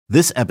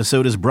This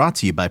episode is brought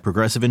to you by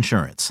Progressive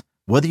Insurance.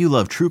 Whether you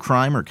love true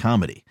crime or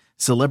comedy,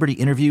 celebrity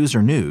interviews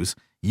or news,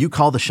 you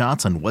call the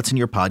shots on what's in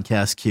your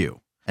podcast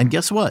queue. And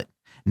guess what?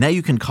 Now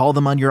you can call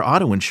them on your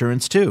auto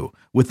insurance too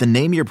with the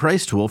Name Your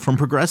Price tool from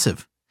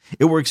Progressive.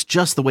 It works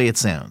just the way it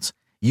sounds.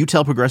 You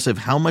tell Progressive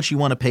how much you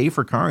want to pay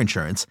for car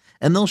insurance,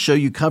 and they'll show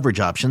you coverage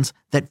options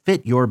that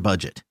fit your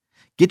budget.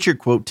 Get your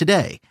quote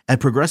today at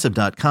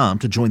Progressive.com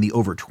to join the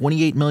over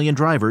 28 million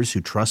drivers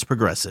who trust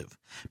Progressive.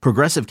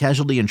 Progressive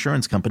Casualty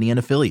Insurance Company and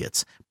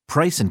Affiliates.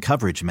 Price and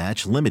coverage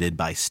match limited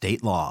by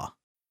state law.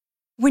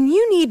 When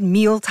you need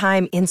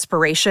mealtime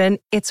inspiration,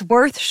 it's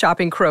worth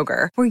shopping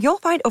Kroger, where you'll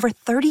find over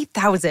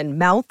 30,000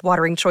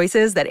 mouth-watering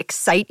choices that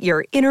excite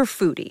your inner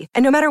foodie.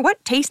 And no matter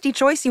what tasty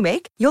choice you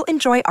make, you'll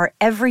enjoy our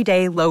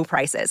everyday low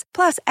prices,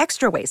 plus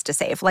extra ways to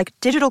save, like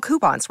digital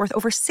coupons worth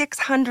over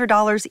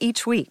 $600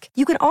 each week.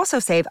 You can also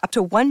save up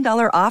to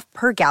 $1 off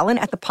per gallon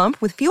at the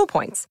pump with fuel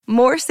points.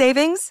 More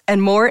savings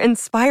and more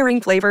inspiring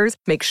flavors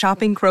make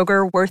shopping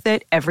Kroger worth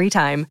it every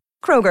time.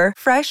 Kroger,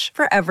 fresh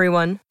for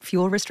everyone.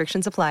 Fuel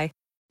restrictions apply.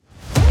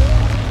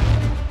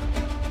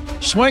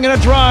 Swinging a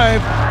drive,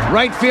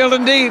 right field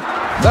and deep.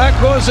 Back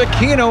goes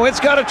Aquino. It's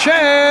got a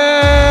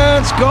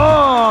chance.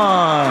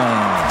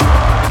 Gone.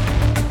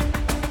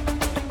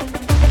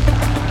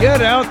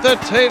 Get out the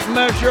tape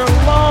measure.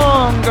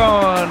 Long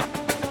gone.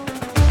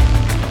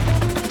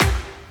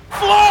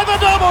 Fly the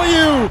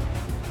W!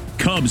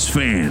 Cubs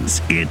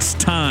fans, it's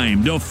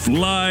time to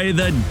fly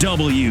the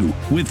W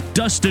with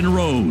Dustin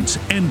Rhodes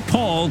and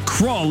Paul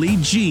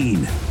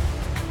Crawley-Jean.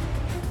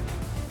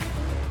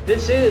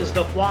 This is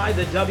the Fly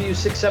the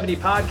W670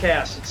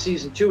 podcast. It's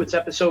season 2. It's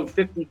episode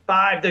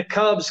 55. The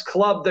Cubs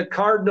club the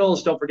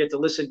Cardinals. Don't forget to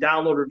listen,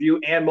 download, review,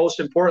 and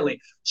most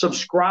importantly,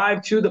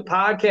 subscribe to the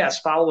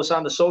podcast. Follow us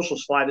on the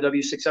socials, Fly the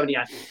W670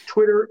 on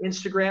Twitter,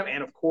 Instagram,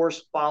 and of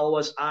course, follow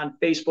us on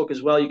Facebook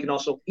as well. You can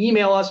also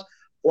email us,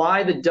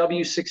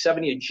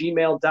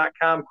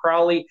 flythew670@gmail.com.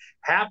 Crowley,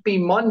 happy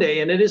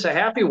Monday, and it is a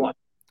happy one.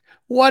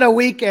 What a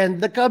weekend.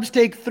 The Cubs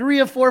take 3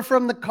 of 4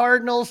 from the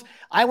Cardinals.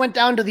 I went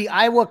down to the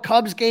Iowa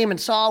Cubs game and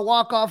saw a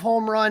walk-off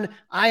home run.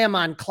 I am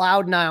on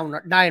cloud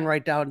nine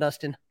right now,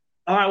 Dustin.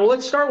 All right, well,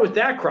 let's start with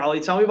that, Crowley.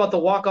 Tell me about the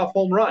walk-off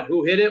home run.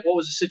 Who hit it? What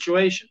was the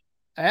situation?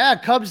 Yeah,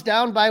 Cubs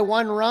down by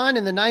 1 run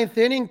in the 9th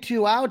inning,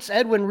 2 outs.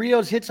 Edwin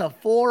Rios hits a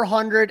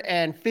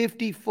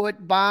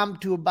 450-foot bomb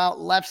to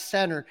about left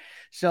center.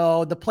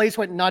 So the place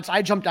went nuts.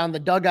 I jumped on the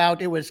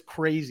dugout. It was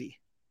crazy.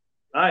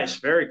 Nice.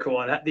 Very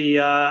cool. And the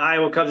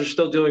Iowa Cubs are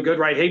still doing good,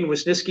 right? Hayden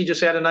Wisniewski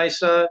just had a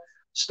nice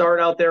start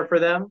out there for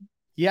them.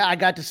 Yeah, I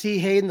got to see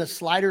Hayden. The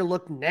slider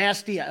looked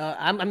nasty.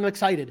 I'm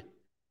excited.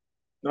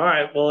 All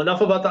right. Well,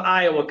 enough about the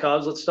Iowa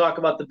Cubs. Let's talk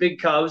about the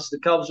big Cubs, the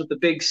Cubs with the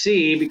big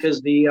C,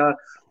 because the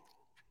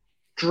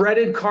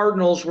dreaded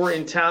Cardinals were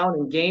in town,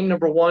 and game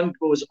number 1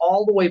 goes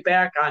all the way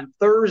back on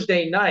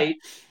Thursday night.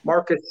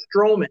 Marcus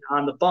Stroman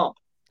on the bump.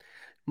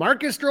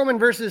 Marcus Stroman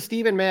versus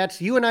Steven Matz.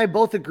 You and I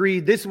both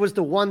agreed this was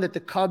the one that the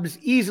Cubs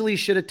easily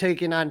should have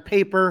taken on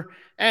paper,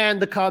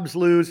 and the Cubs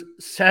lose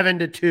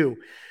 7-2.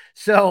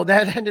 So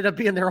that ended up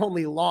being their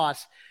only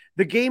loss.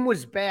 The game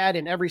was bad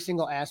in every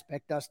single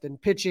aspect, Dustin.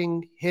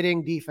 Pitching,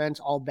 hitting, defense,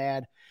 all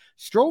bad.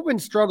 Stroman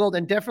struggled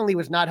and definitely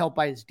was not helped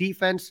by his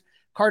defense.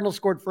 Cardinals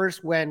scored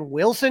first when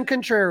Wilson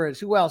Contreras,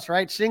 who else,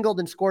 right, singled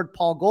and scored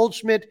Paul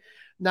Goldschmidt.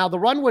 Now, the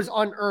run was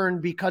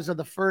unearned because of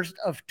the first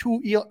of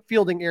 2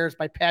 fielding errors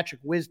by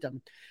Patrick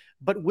Wisdom.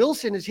 But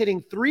Wilson is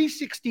hitting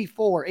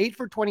 .364, 8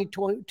 for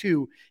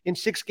 22 in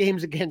 6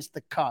 games against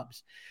the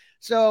Cubs.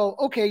 So,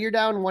 okay, you're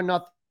down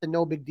 1-0,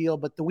 no big deal,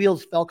 but the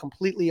wheels fell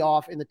completely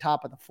off in the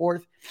top of the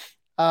 4th.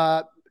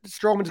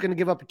 Stroman's going to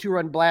give up a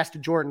 2-run blast to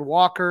Jordan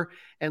Walker,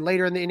 and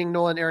later in the inning,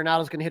 Nolan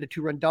Arenado's going to hit a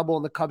 2-run double,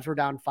 and the Cubs were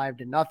down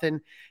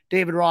 5-0.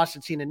 David Ross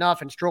had seen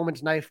enough, and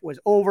Stroman's knife was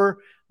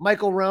over.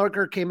 Michael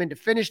Rauker came in to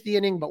finish the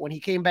inning, but when he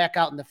came back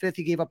out in the 5th,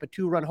 he gave up a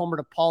 2-run homer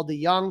to Paul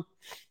DeJong.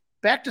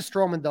 Back to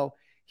Stroman, though.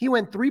 He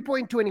went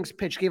 3.2 innings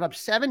pitched, gave up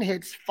 7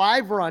 hits,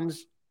 5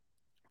 runs,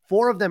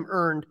 4 of them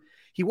earned.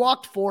 He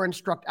walked 4 and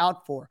struck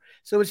out 4.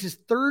 So it was his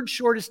 3rd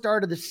shortest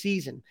start of the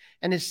season.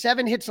 And his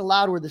 7 hits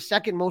allowed were the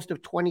 2nd most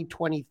of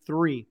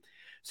 2023.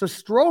 So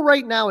Stroh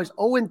right now is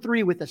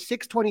 0-3 with a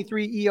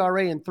 6.23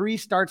 ERA and 3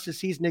 starts this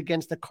season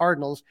against the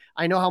Cardinals.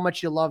 I know how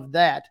much you love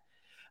that.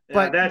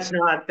 But that's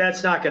not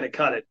going to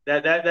cut it.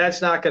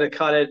 That's not going to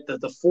cut it.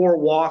 The 4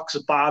 walks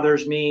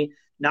bothers me.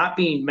 Not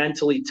being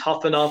mentally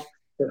tough enough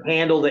to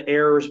handle the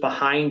errors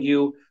behind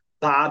you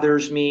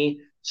bothers me.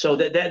 So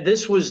that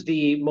this was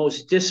the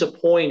most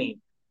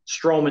disappointing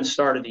Stroman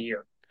start of the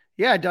year.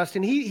 Yeah,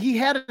 Dustin, he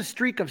had a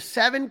streak of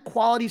 7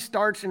 quality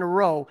starts in a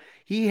row.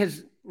 He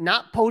has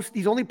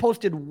he's only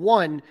posted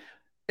 1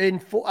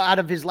 out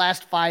of his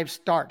last 5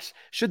 starts.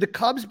 Should the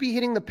Cubs be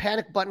hitting the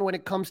panic button when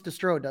it comes to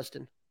Stroh,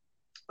 Dustin?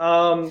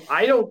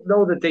 I don't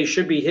know that they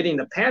should be hitting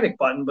the panic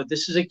button, but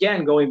this is,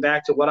 again, going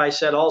back to what I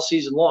said all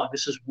season long.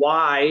 This is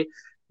why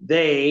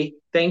they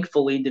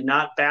thankfully did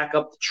not back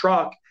up the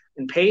truck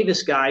and pay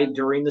this guy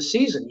during the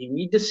season. You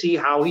need to see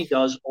how he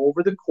does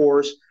over the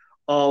course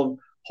of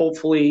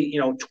hopefully,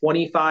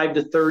 25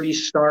 to 30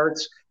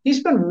 starts.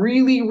 He's been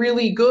really,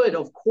 really good.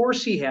 Of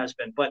course he has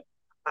been, but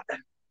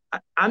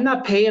I'm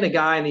not paying a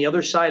guy on the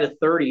other side of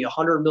 30,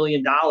 $100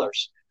 million.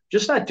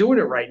 Just not doing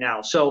it right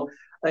now. So,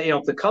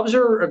 if the Cubs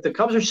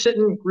are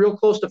sitting real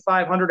close to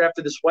 500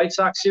 after this White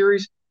Sox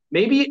series,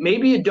 maybe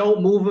you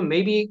don't move him.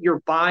 Maybe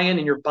you're buying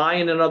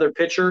another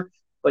pitcher.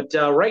 But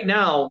right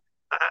now,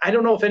 I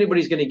don't know if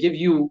anybody's going to give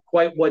you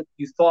quite what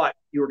you thought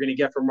you were going to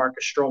get from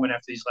Marcus Stroman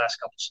after these last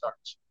couple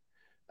starts.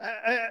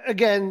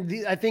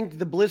 I think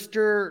the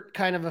blister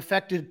kind of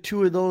affected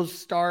two of those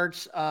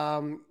starts.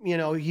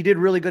 He did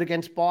really good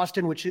against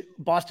Boston, which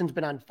Boston's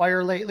been on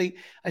fire lately.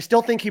 I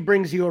still think he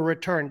brings you a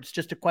return. It's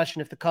just a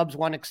question if the Cubs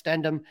want to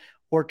extend him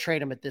or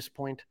trade him at this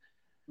point.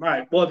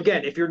 Right. Well,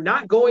 again, if you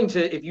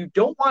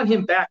don't want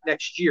him back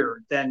next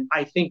year, then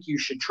I think you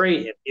should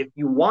trade him. If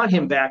you want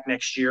him back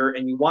next year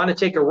and you want to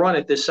take a run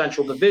at this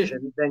Central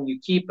Division, then you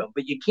keep him.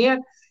 But you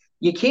can't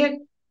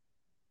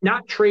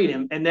not trade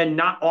him and then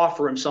not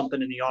offer him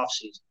something in the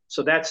offseason.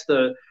 So that's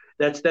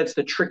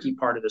the tricky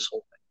part of this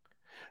whole thing.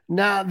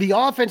 Now, the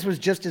offense was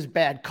just as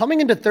bad. Coming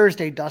into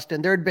Thursday,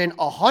 Dustin, there had been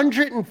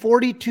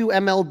 142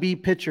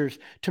 MLB pitchers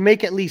to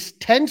make at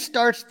least 10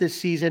 starts this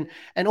season,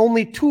 and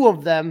only 2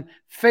 of them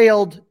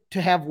failed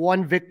to have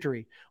one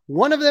victory.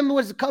 One of them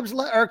was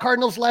the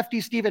Cardinals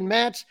lefty Steven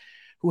Matz,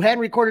 who hadn't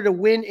recorded a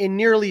win in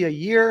nearly a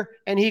year,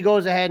 and he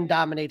goes ahead and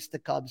dominates the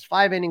Cubs.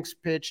 5 innings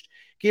pitched,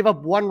 gave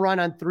up 1 run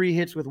on 3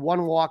 hits with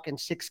 1 walk and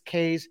 6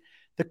 Ks.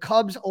 The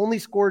Cubs only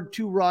scored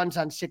 2 runs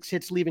on 6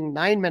 hits, leaving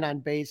 9 men on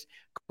base,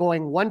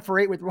 going 1 for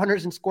 8 with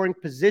runners in scoring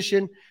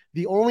position.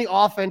 The only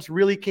offense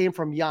really came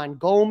from Yan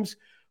Gomes,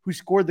 who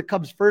scored the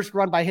Cubs' first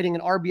run by hitting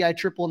an RBI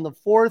triple in the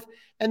 4th,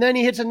 and then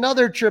he hits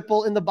another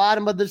triple in the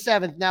bottom of the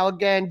 7th. Now,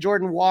 again,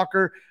 Jordan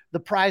Walker, the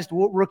prized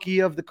rookie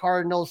of the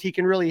Cardinals, he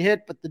can really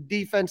hit, but the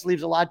defense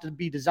leaves a lot to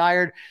be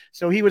desired.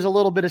 So he was a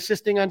little bit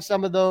assisting on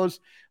some of those,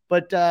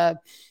 but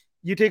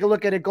you take a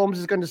look at it, Gomes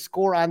is going to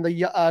score on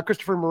the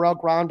Christopher Morel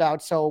ground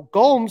out. So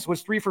Gomes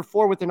was 3 for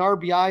 4 with an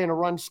RBI and a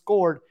run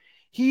scored.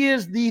 He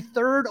is the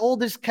 3rd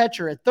oldest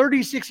catcher at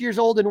 36 years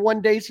old in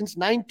one day since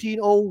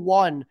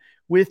 1901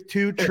 with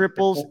 2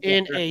 triples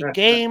in a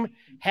game.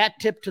 Hat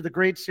tip to the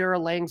great Sarah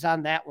Langs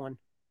on that one.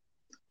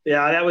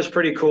 Yeah, that was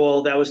pretty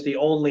cool. That was the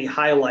only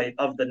highlight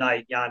of the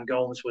night, Yan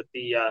Gomes with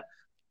the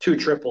 2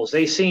 triples.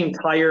 They seemed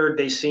tired.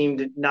 They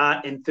seemed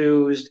not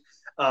enthused,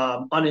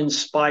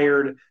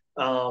 uninspired.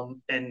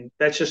 And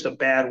that's just a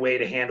bad way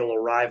to handle a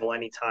rival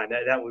anytime.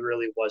 That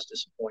really was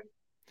disappointing.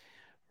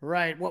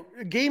 Right. Well,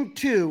 game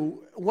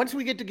 2, once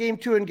we get to game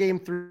 2 and game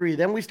 3,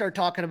 then we start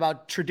talking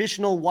about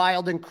traditional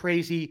wild and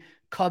crazy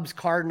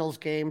Cubs-Cardinals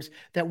games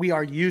that we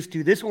are used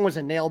to. This one was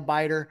a nail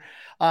biter.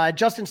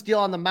 Justin Steele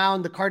on the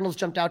mound. The Cardinals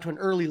jumped out to an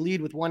early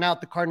lead with 1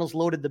 out. The Cardinals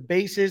loaded the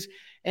bases.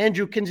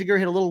 Andrew Kinziger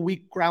hit a little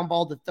weak ground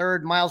ball to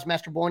 3rd. Miles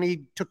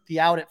Mastrobuoni took the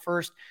out at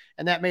 1st,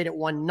 and that made it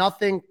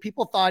 1-0.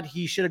 People thought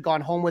he should have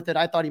gone home with it.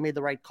 I thought he made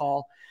the right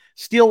call.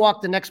 Steele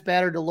walked the next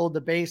batter to load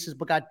the bases,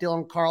 but got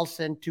Dylan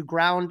Carlson to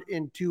ground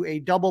into a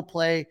double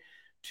play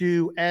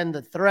to end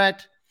the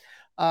threat.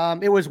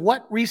 It was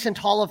what recent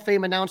Hall of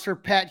Fame announcer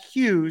Pat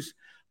Hughes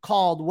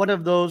called one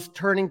of those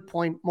turning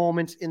point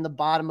moments in the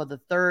bottom of the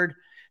 3rd.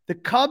 The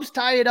Cubs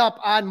tie it up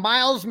on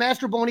Miles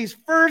Mastrobuoni's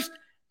first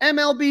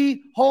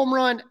MLB home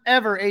run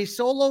ever, a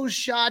solo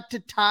shot to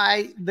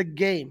tie the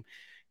game.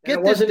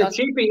 It wasn't a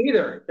cheapie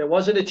either. It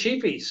wasn't a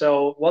cheapie,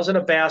 so it wasn't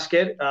a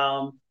basket.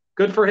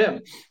 Good for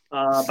him.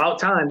 About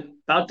time.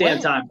 About damn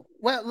time.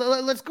 Well,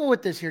 let's go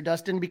with this here,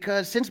 Dustin,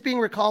 because since being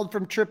recalled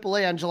from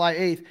AAA on July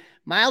 8th,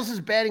 Miles is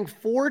batting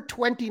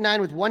 .429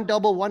 with 1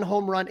 double, 1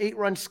 home run, 8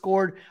 runs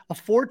scored, a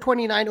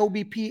 .429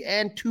 OBP,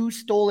 and 2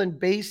 stolen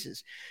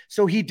bases.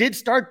 So he did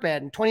start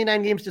batting.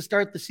 29 games to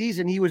start the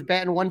season, he was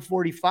batting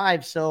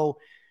 .145. So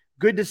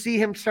good to see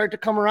him start to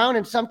come around.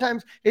 And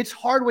sometimes it's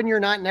hard when you're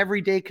not an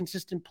everyday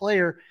consistent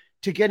player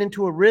to get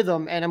into a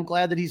rhythm, and I'm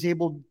glad that he's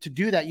able to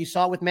do that. You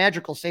saw it with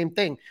Madrigal, same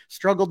thing.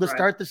 Struggled to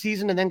start the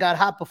season and then got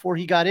hot before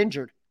he got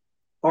injured.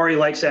 Or he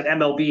likes that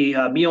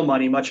MLB meal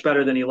money much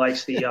better than he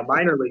likes the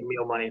minor league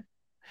meal money.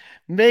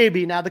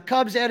 Maybe. Now, the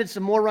Cubs added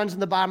some more runs in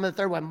the bottom of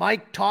the 3rd when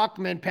Mike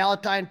Tauchman,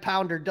 Palatine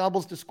Pounder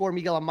doubles to score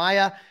Miguel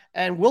Amaya,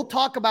 and we'll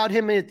talk about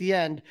him at the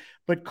end.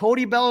 But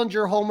Cody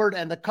Bellinger homered,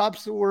 and the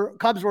Cubs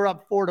were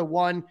up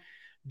 4-1.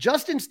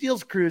 Justin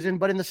Steele's cruising,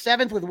 but in the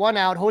 7th with 1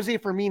 out, Jose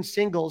Fermin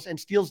singles, and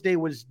Steele's day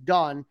was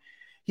done.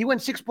 He went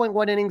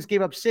 6.1 innings,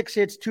 gave up 6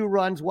 hits, 2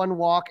 runs, 1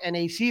 walk, and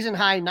a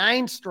season-high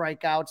 9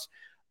 strikeouts.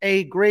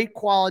 A great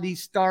quality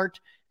start,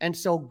 and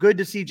so good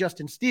to see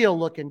Justin Steele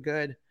looking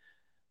good.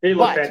 He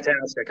looked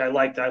fantastic. I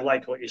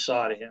liked what you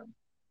saw to him.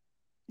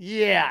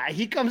 Yeah,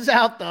 he comes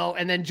out, though,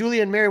 and then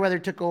Julian Merriweather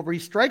took over. He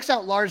strikes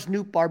out Lars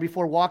Nootbaar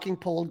before walking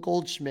Paul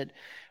Goldschmidt.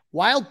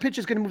 Wild pitch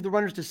is going to move the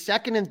runners to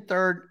 2nd and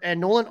 3rd, and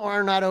Nolan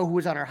Arenado, who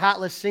was on our hot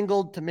list,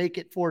 singled to make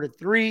it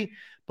 4-3.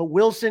 But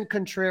Wilson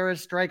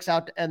Contreras strikes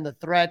out to end the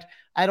threat.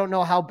 I don't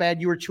know how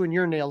bad you were chewing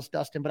your nails,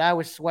 Dustin, but I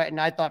was sweating.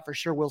 I thought for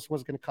sure Wilson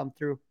was going to come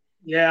through.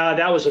 Yeah,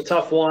 that was a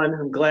tough one.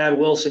 I'm glad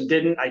Wilson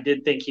didn't. I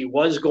did think he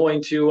was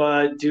going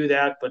to do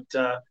that, but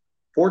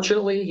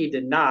Fortunately, he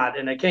did not.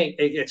 And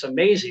it's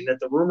amazing that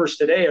the rumors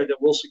today are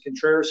that Wilson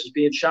Contreras is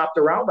being shopped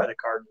around by the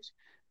Cardinals.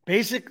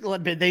 Basically,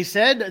 they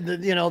said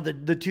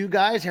the two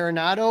guys,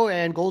 Arenado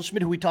and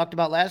Goldschmidt, who we talked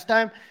about last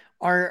time,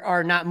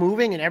 are not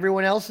moving, and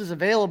everyone else is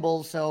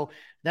available. So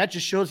that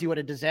just shows you what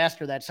a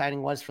disaster that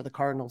signing was for the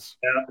Cardinals.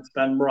 Yeah, it's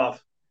been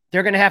rough.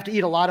 They're going to have to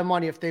eat a lot of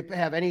money if they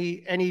have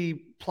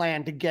any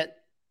plan to get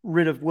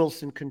rid of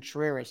Wilson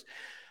Contreras.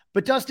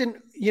 But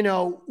Dustin,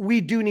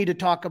 we do need to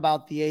talk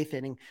about the eighth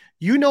inning.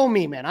 You know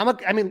me, man.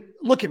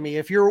 Look at me.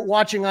 If you're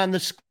watching on the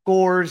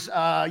Scores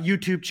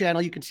YouTube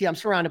channel, you can see I'm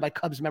surrounded by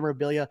Cubs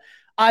memorabilia.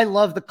 I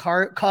love the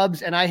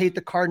Cubs and I hate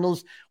the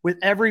Cardinals with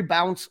every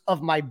bounce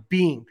of my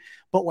being.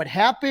 But what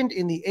happened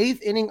in the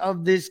eighth inning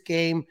of this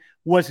game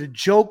was a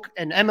joke,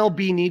 and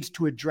MLB needs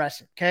to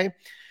address it, okay?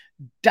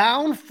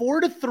 Down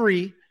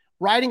 4-3,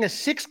 riding a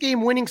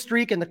 6-game winning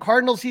streak and the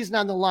Cardinals season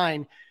on the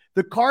line,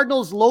 the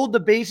Cardinals load the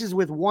bases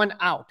with one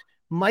out.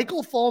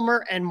 Michael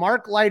Fulmer and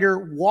Mark Leiter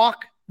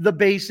walk the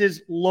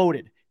bases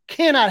loaded.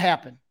 Cannot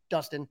happen,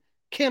 Dustin.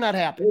 Cannot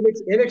happen.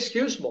 It's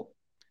inexcusable.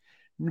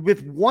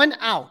 With one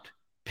out,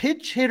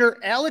 pitch hitter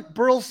Alec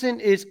Burleson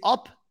is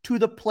up to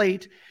the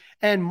plate,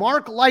 and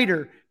Mark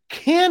Leiter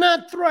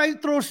cannot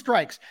throw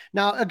strikes.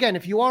 Now, again,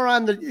 if you are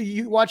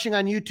watching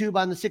on YouTube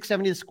on the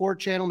 670 The Score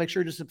channel, make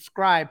sure to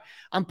subscribe.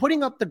 I'm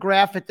putting up the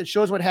graphic that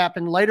shows what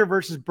happened, Leiter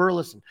versus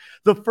Burleson.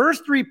 The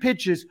first 3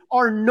 pitches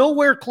are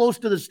nowhere close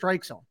to the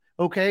strike zone.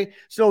 Okay,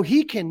 so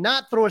he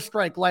cannot throw a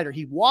strike, Leiter.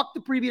 He walked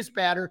the previous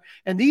batter,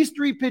 and these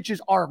 3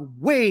 pitches are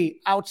way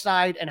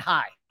outside and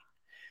high.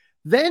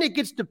 Then it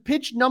gets to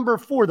pitch number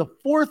 4, the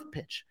fourth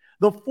pitch.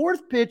 The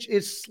fourth pitch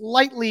is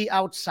slightly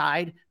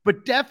outside,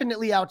 but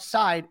definitely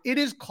outside. It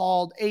is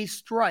called a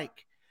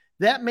strike.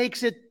 That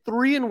makes it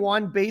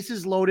 3-1,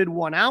 bases loaded,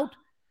 1 out.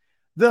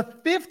 The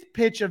fifth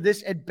pitch of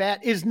this at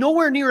bat is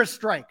nowhere near a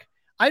strike.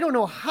 I don't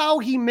know how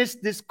he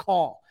missed this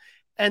call.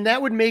 And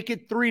that would make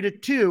it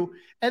 3-2.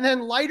 And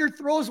then Leiter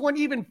throws one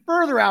even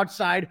further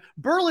outside.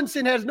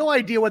 Burleson has no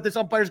idea what this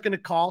umpire is going to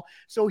call.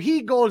 So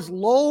he goes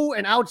low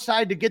and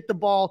outside to get the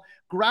ball,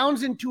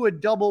 grounds into a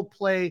double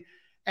play.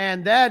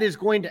 And that is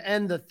going to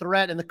end the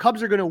threat. And the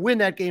Cubs are going to win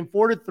that game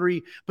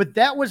 4-3. But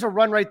that was a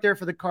run right there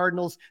for the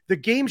Cardinals. The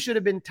game should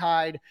have been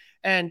tied.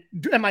 And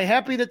am I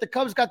happy that the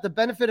Cubs got the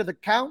benefit of the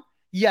count?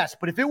 Yes.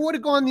 But if it would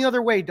have gone the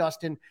other way,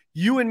 Dustin,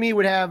 you and me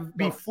would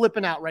be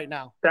flipping out right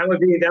now. That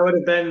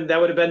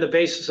would have been the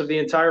basis of the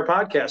entire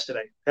podcast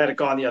today, had it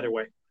gone the other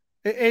way.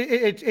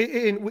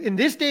 In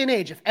this day and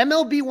age, if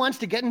MLB wants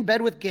to get in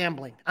bed with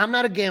gambling, I'm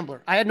not a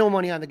gambler. I had no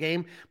money on the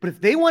game. But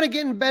if they want to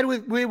get in bed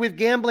with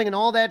gambling and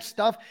all that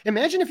stuff,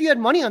 imagine if you had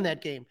money on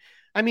that game.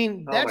 I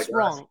mean, that's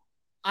wrong.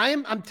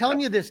 I'm telling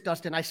you this,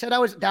 Dustin. I said I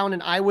was down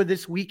in Iowa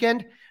this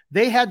weekend.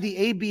 They had the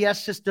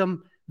ABS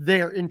system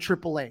there in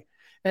AAA.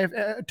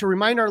 To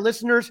remind our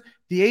listeners,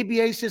 the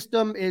ABA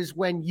system is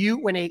when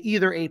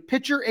either a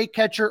pitcher, a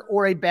catcher,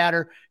 or a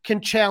batter can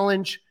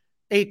challenge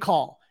a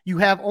call. You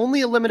have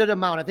only a limited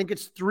amount. I think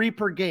it's 3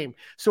 per game.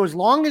 So as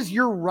long as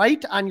you're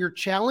right on your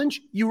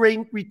challenge, you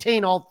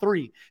retain all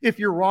 3. If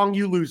you're wrong,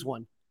 you lose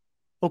 1.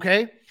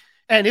 Okay?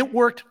 And it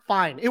worked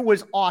fine. It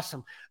was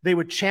awesome. They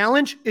would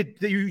challenge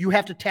it. You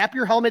have to tap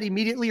your helmet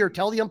immediately or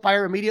tell the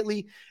umpire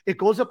immediately. It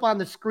goes up on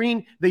the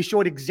screen. They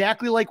show it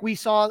exactly like we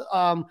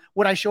saw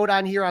what I showed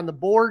on here on the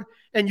board,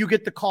 and you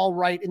get the call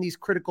right in these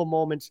critical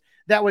moments.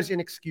 That was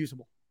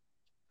inexcusable.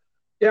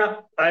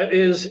 Yeah, it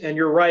is, and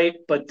you're right.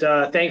 But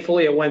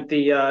thankfully, it went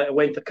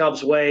the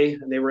Cubs' way,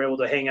 and they were able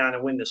to hang on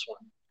and win this one.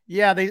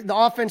 Yeah, the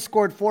offense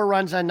scored 4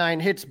 runs on 9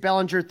 hits.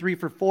 Bellinger 3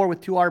 for 4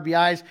 with 2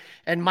 RBIs,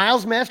 and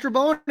Miles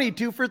Mastrobuoni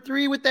 2 for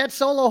 3 with that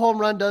solo home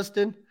run.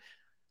 Dustin.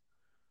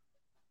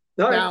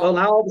 Now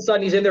all of a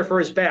sudden he's in there for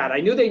his bat. I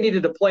knew they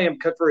needed to play him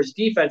for his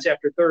defense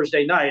after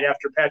Thursday night,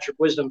 after Patrick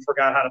Wisdom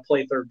forgot how to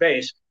play third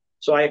base.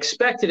 So I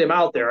expected him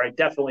out there. I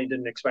definitely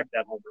didn't expect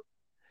that homer.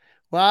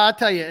 Well, I'll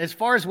tell you, as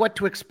far as what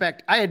to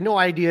expect, I had no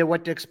idea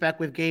what to expect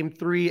with Game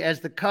 3. As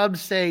the Cubs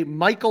say,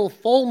 Michael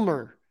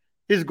Fulmer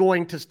is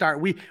going to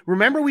start. We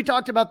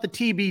talked about the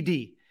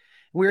TBD.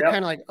 We were kind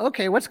of like,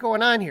 okay, what's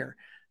going on here?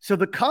 So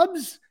the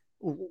Cubs,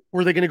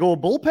 were they going to go a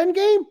bullpen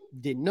game?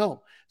 Didn't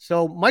know.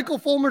 So Michael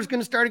Fulmer is going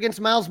to start against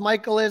Miles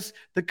Michaelis.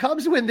 The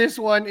Cubs win this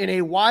one in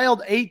a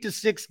wild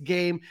 8-6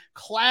 game,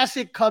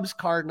 classic Cubs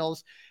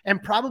Cardinals,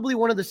 and probably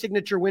one of the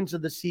signature wins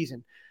of the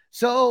season.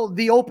 So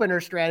the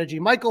opener strategy,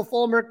 Michael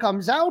Fulmer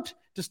comes out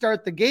to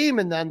start the game,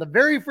 and then the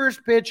very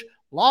first pitch,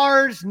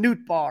 Lars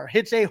Nootbaar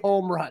hits a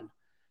home run.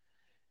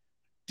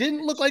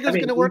 Didn't look like it was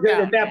going to work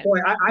out. At that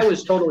point, I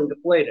was totally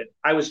deflated.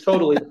 I was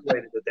totally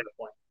deflated at that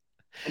point.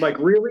 I'm like,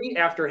 really?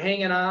 After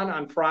hanging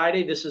on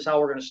Friday, this is how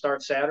we're going to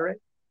start Saturday?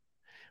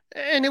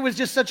 And it was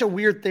just such a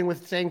weird thing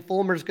with saying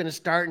Fulmer's going to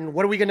start, and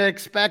what are we going to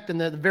expect? And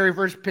the very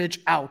first pitch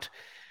out.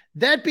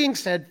 That being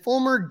said,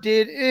 Fulmer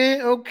did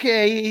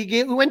okay.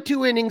 He went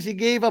 2 innings. He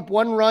gave up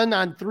 1 run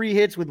on 3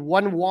 hits with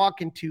 1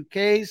 walk and 2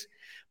 Ks.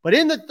 But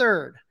in the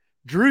third,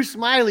 Drew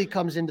Smyly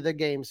comes into the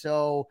game.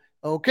 So,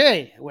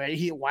 okay,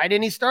 why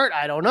didn't he start?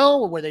 I don't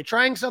know. Were they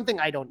trying something?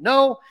 I don't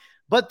know.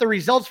 But the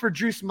results for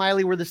Drew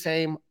Smyly were the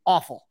same.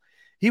 Awful.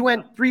 He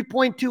went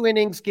 3.2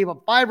 innings, gave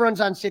up 5 runs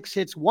on 6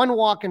 hits, 1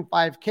 walk, and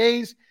 5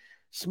 Ks.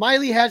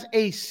 Smiley has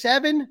a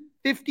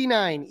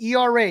 7.59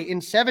 ERA in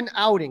 7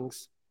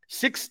 outings,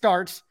 6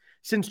 starts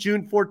since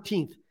June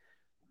 14th.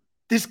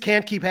 This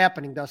can't keep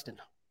happening, Dustin.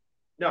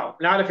 No,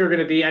 not if you're going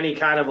to be any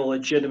kind of a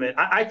legitimate.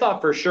 I thought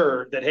for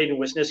sure that Hayden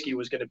Wisniewski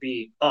was going to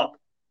be up.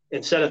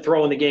 Instead of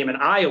throwing the game in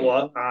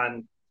Iowa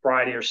on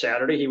Friday or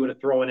Saturday, he would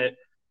have thrown it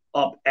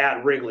up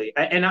at Wrigley.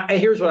 And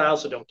here's what I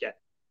also don't get.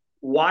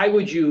 Why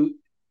would you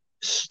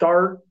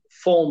start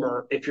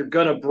Fulmer if you're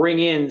going to bring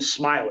in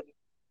Smiley?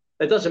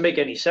 That doesn't make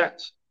any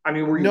sense. I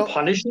mean, were you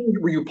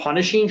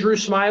punishing Drew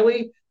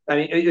Smiley? I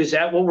mean, is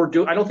that what we're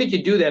doing? I don't think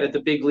you do that at the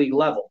big league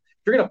level.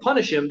 If you're going to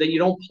punish him, then you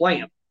don't play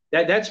him.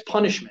 That's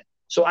punishment.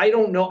 So I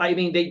don't know. I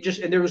mean,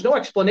 and there was no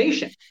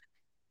explanation,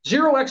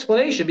 0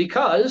 explanation,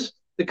 because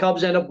the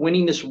Cubs end up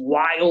winning this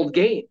wild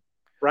game,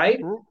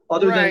 right?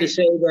 Other than to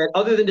say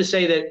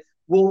that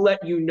we'll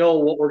let you know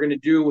what we're going to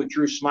do with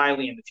Drew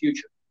Smiley in the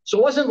future. So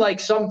it wasn't like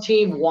some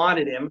team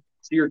wanted him,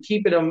 so you're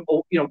keeping him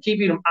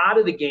out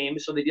of the game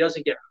so that he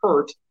doesn't get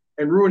hurt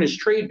and ruin his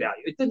trade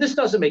value. This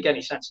doesn't make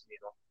any sense to me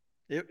at all.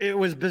 It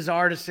was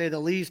bizarre to say the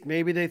least.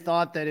 Maybe they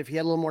thought that if he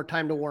had a little more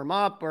time to warm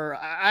up, or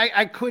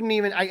I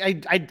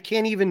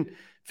can't even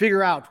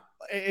figure out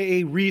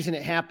a reason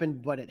it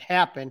happened, but it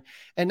happened.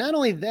 And not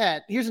only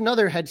that, here's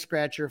another head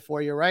scratcher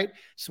for you, right?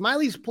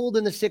 Smiley's pulled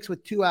in the 6th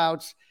with 2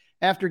 outs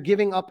after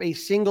giving up a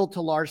single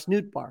to Lars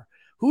Nootbaar.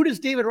 Who does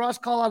David Ross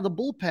call out of the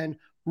bullpen?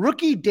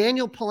 Rookie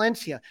Daniel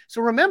Palencia.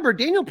 So remember,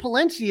 Daniel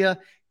Palencia,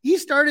 he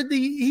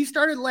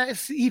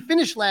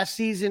finished last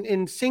season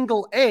in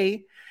single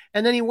A,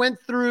 and then he went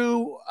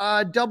through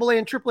double A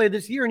and triple A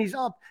this year, and he's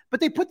up. But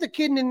they put the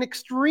kid in an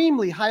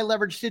extremely high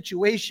leverage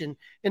situation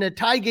in a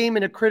tie game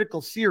in a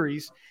critical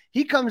series.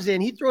 He comes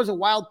in, he throws a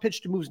wild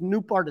pitch to move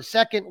Nootbaar to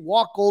second,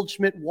 walk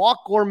Goldschmidt, walk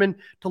Gorman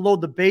to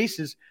load the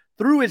bases,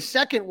 threw his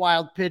second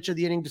wild pitch of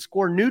the inning to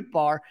score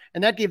Nootbaar,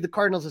 and that gave the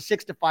Cardinals a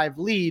 6-5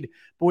 lead.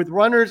 But with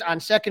runners on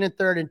second and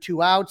third and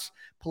 2 outs,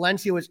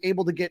 Palencia was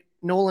able to get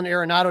Nolan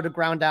Arenado to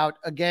ground out.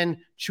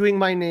 Again, chewing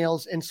my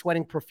nails and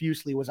sweating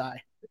profusely was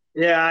I.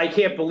 Yeah, I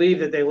can't believe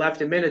that they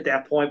left him in at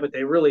that point, but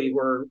they really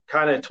were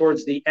kind of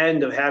towards the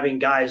end of having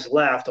guys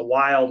left. A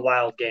wild,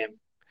 wild game.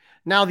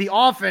 Now, the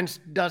offense,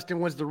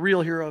 Dustin, was the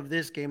real hero of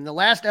this game. In the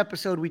last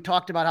episode, we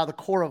talked about how the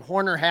core of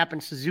Hoerner, Happ,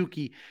 and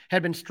Suzuki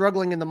had been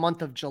struggling in the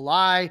month of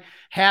July.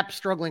 Happ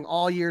struggling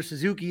all year,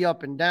 Suzuki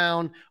up and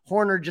down,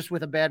 Hoerner just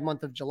with a bad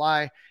month of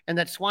July, and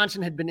that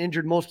Swanson had been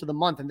injured most of the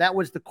month, and that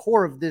was the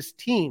core of this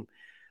team.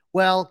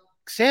 Well,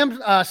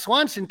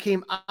 Swanson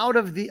came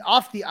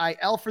off the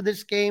IL for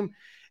this game,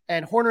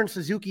 and Hoerner and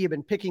Suzuki have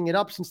been picking it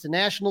up since the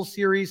National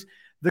Series.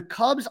 The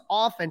Cubs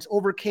offense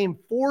overcame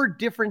 4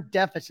 different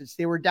deficits.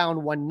 They were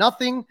down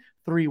 1-0,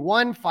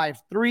 3-1, 5-3,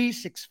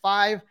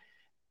 6-5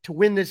 to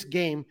win this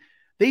game.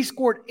 They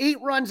scored 8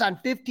 runs on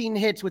 15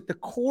 hits with the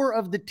core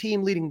of the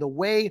team leading the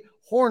way.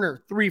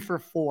 Hoerner, 3 for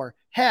 4.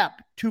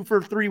 Happ, 2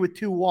 for 3 with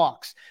 2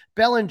 walks.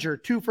 Bellinger,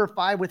 2 for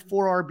 5 with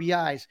 4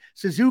 RBIs.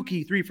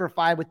 Suzuki, 3 for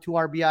 5 with 2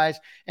 RBIs.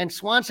 And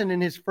Swanson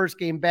in his first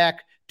game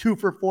back, 2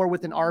 for 4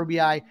 with an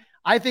RBI.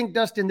 I think,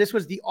 Dustin, this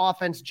was the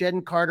offense Jed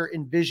and Carter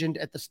envisioned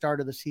at the start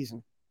of the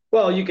season.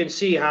 Well, you can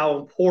see how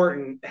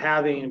important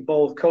having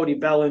both Cody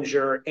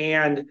Bellinger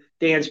and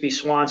Dansby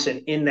Swanson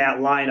in that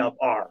lineup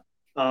are.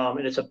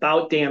 And it's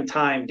about damn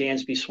time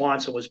Dansby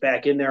Swanson was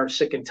back in there.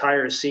 Sick and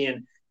tired of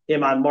seeing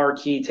him on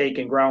marquee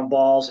taking ground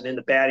balls and in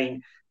the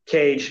batting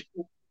cage.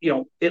 You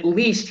know, at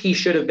least he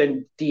should have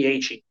been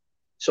DHing.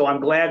 So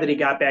I'm glad that he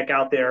got back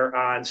out there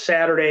on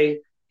Saturday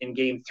in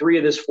game 3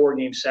 of this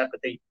 4-game set, but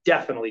they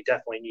definitely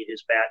need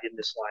his bat in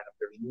this lineup.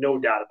 There's no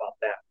doubt about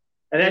that.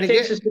 And that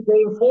takes us to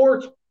game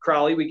 4,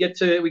 Crowley. We get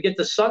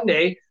to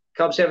Sunday.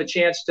 Cubs have a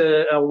chance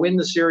to win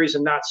the series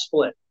and not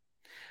split.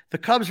 The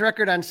Cubs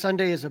record on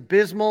Sunday is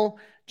abysmal.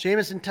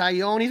 Jameson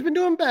Taillon, he's been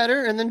doing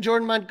better. And then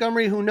Jordan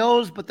Montgomery, who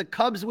knows, but the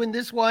Cubs win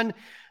this one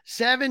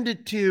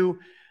 7-2.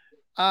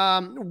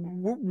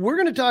 We're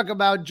going to talk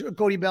about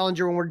Cody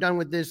Bellinger when we're done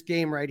with this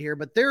game right here,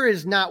 but there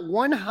is not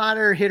one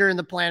hotter hitter in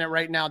the planet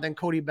right now than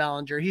Cody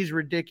Bellinger. He's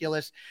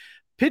ridiculous.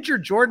 Pitcher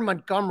Jordan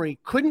Montgomery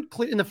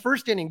in the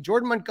first inning,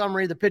 Jordan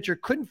Montgomery, the pitcher,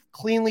 couldn't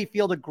cleanly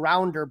field a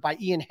grounder by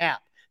Ian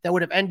Happ that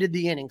would have ended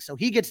the inning. So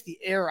he gets the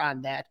air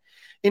on that.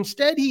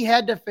 Instead, he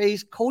had to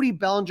face Cody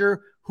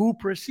Bellinger, who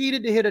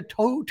proceeded to hit a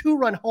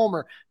 2-run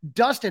homer.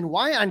 Dustin,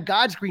 why on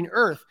God's green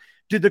earth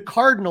did the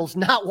Cardinals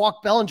not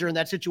walk Bellinger in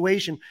that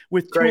situation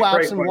with 2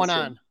 outs and 1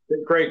 on?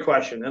 Great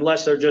question.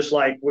 Unless they're just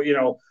like,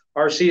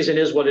 our season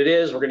is what it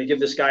is. We're going to give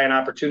this guy an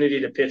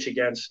opportunity to pitch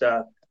against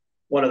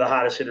one of the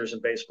hottest hitters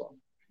in baseball.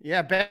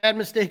 Yeah, bad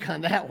mistake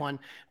on that one.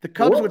 The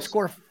Cubs would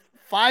score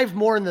 5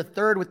 more in the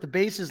third with the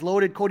bases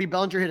loaded. Cody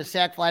Bellinger hit a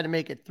sac fly to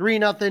make it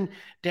 3-0.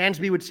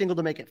 Dansby would single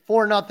to make it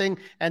 4-0.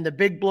 And the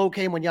big blow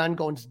came when Yan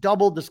Gomes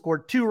doubled to score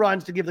 2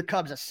 runs to give the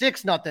Cubs a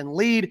 6-0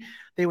 lead.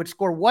 They would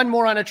score 1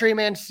 more on a Trey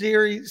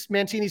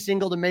Mancini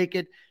single to make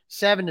it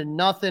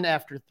 7-0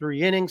 after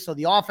 3 innings. So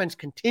the offense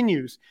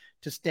continues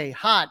to stay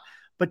hot.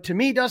 But to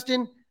me,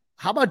 Dustin,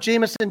 How about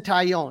Jamison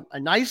Tyone? A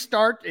nice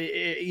start.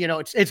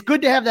 It's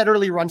good to have that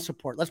early run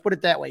support. Let's put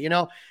it that way.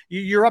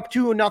 You're up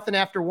 2-0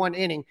 after one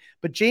inning,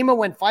 but Jama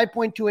went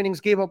 5.2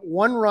 innings, gave up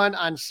 1 run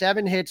on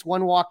 7 hits,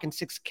 1 walk, and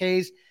 6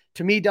 Ks.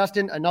 To me,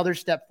 Dustin, another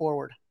step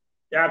forward.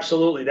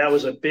 Absolutely. That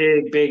was a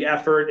big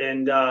effort.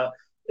 And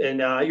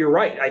you're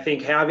right. I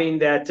think having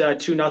that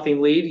 2-0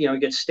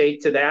 lead, get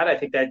staked to that. I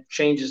think that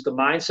changes the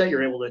mindset.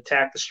 You're able to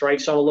attack the strike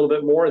zone a little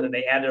bit more. And then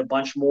they added a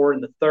bunch more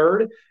in the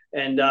third.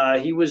 And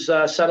he was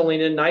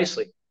settling in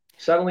nicely.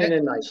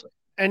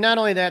 And not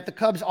only that, the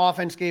Cubs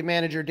offense gave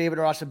manager David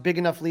Ross a big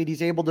enough lead.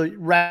 He's able to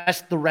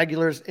rest the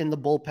regulars in the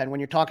bullpen. When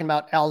you're talking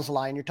about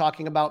Elsley and you're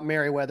talking about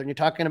Merriweather and you're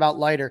talking about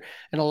Leiter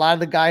and a lot of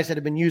the guys that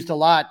have been used a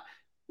lot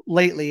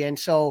lately. And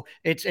so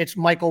it's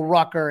Michael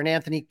Rucker and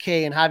Anthony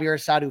Kay and Javier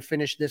Assad who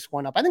finished this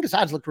one up. I think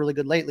Assad's looked really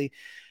good lately.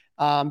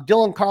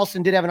 Dylan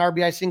Carlson did have an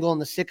RBI single in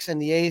the 6th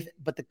and the 8th,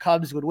 but the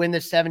Cubs would win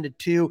this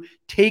 7-2,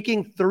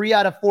 taking 3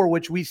 out of 4,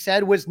 which we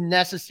said was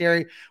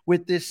necessary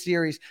with this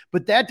series.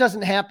 But that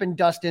doesn't happen,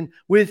 Dustin,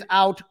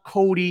 without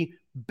Cody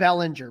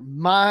Bellinger.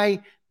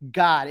 My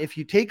God, if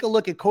you take a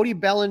look at Cody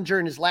Bellinger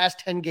in his last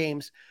 10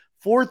 games,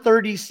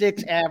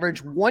 436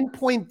 average,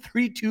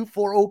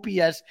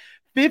 1.324 OPS,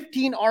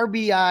 15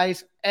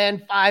 RBIs,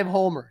 and 5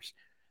 homers.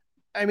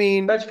 I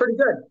mean, that's pretty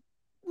good.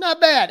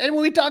 Not bad. And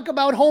when we talk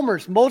about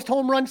homers, most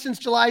home runs since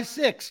July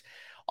 6th.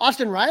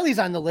 Austin Riley's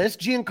on the list.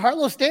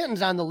 Giancarlo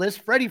Stanton's on the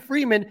list. Freddie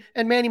Freeman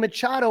and Manny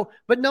Machado.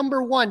 But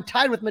number 1,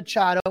 tied with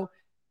Machado,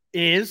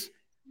 is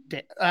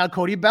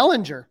Cody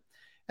Bellinger.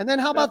 And then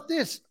how about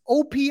this?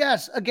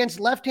 OPS against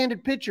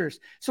left-handed pitchers.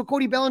 So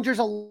Cody Bellinger's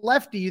a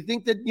lefty. You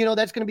think that,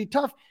 that's going to be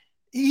tough.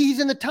 He's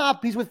in the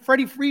top. He's with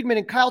Freddie Freeman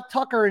and Kyle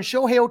Tucker and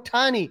Shohei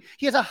Ohtani.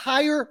 He has a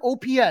higher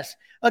OPS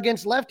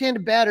against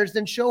left-handed batters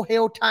than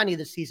Shohei Ohtani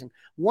this season,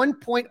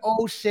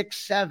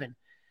 1.067.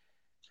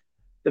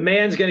 The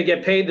man's going to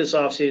get paid this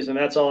offseason.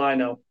 That's all I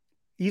know.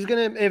 He's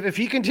going to, if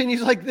he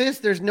continues like this,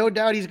 there's no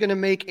doubt he's going to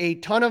make a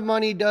ton of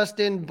money,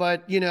 Dustin.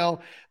 But,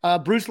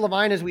 Bruce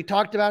Levine, as we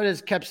talked about,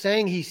 has kept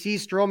saying he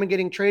sees Stroman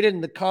getting traded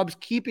and the Cubs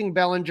keeping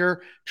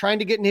Bellinger, trying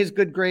to get in his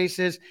good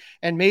graces.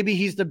 And maybe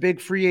he's the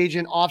big free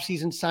agent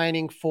offseason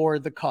signing for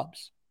the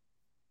Cubs.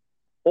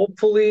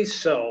 Hopefully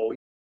so.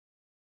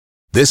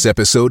 This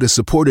episode is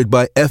supported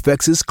by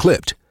FX's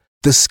Clipped,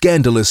 the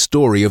scandalous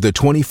story of the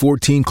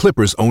 2014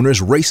 Clippers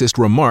owner's racist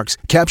remarks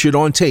captured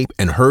on tape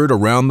and heard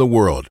around the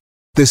world.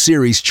 The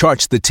series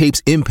charts the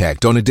tape's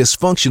impact on a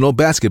dysfunctional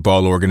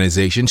basketball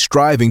organization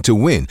striving to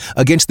win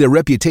against their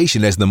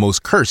reputation as the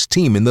most cursed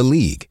team in the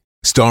league.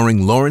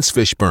 Starring Lawrence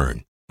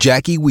Fishburne,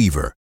 Jackie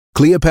Weaver,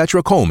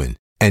 Cleopatra Coleman,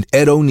 and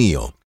Ed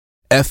O'Neill.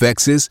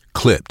 FX's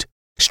Clipped,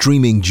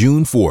 streaming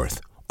June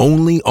 4th,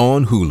 only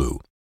on Hulu.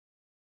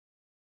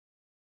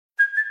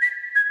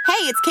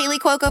 Hey, it's Kaylee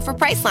Cuoco for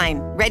Priceline.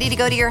 Ready to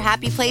go to your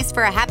happy place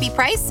for a happy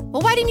price?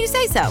 Well, why didn't you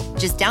say so?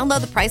 Just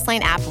download the Priceline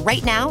app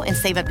right now and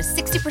save up to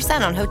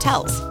 60% on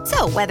hotels.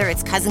 So whether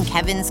it's Cousin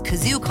Kevin's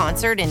Kazoo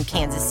Concert in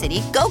Kansas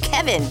City, go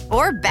Kevin,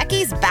 or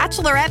Becky's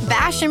Bachelorette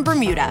Bash in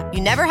Bermuda,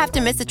 you never have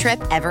to miss a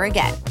trip ever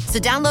again. So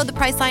download the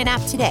Priceline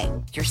app today.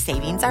 Your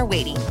savings are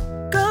waiting.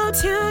 Go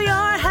to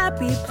your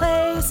happy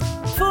place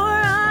for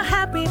a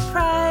happy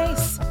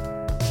price.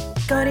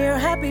 Go to your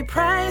happy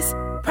price,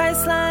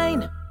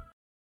 Priceline.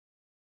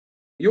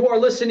 You are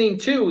listening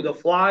to the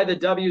Fly the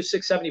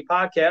W670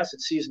 podcast.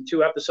 It's season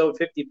 2, episode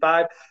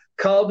 55.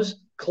 Cubs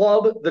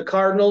club the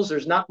Cardinals.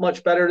 There's not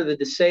much better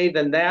to say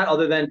than that,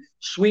 other than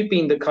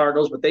sweeping the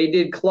Cardinals, but they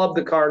did club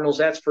the Cardinals,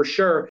 that's for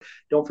sure.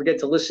 Don't forget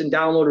to listen,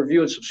 download,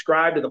 review, and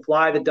subscribe to the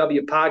Fly the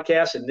W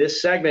podcast. In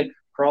this segment,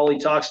 Crawley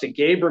talks to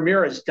Gabe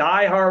Ramirez,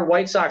 diehard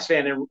White Sox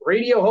fan and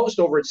radio host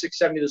over at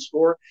 670 The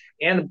Score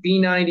and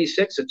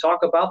B96, to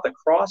talk about the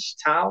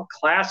Crosstown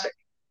Classic.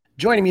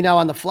 Joining me now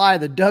on the Fly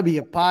the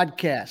W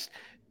podcast,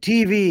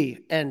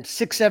 TV and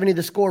 670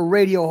 The Score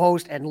radio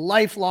host and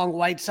lifelong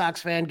White Sox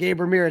fan,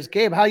 Gabe Ramirez.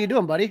 Gabe, how you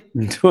doing, buddy?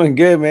 Doing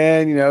good,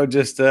 man.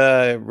 Just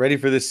ready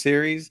for this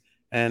series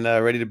and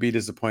ready to be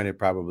disappointed,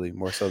 probably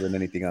more so than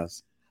anything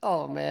else.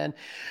 Oh, man.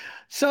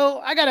 So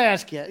I got to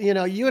ask you,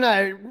 you and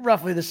I are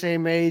roughly the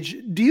same age.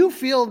 Do you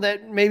feel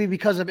that maybe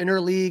because of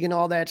interleague and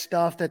all that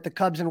stuff that the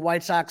Cubs and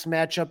White Sox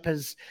matchup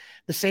has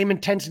the same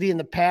intensity in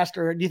the past,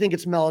 or do you think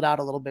it's mellowed out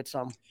a little bit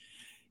some?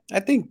 I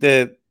think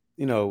that,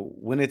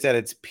 when it's at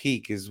its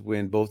peak is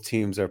when both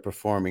teams are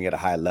performing at a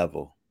high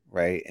level,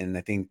 right? And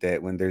I think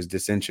that when there's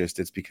disinterest,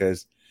 it's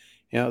because,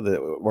 the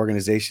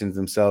organizations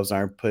themselves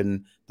aren't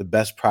putting the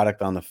best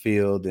product on the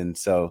field. And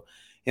so,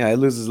 it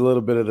loses a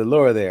little bit of the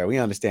lure there. We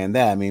understand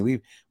that. I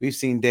mean, we've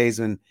seen days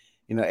when,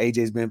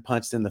 AJ's been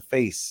punched in the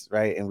face,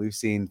 right? And we've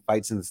seen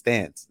fights in the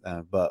stands.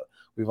 But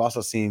we've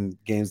also seen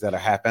games that are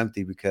half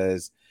empty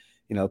because,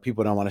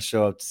 people don't want to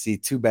show up to see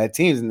two bad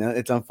teams. And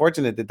it's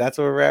unfortunate that that's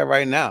where we're at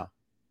right now.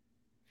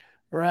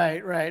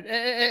 Right.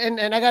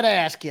 And I got to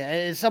ask you,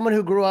 as someone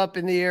who grew up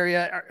in the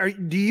area,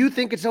 do you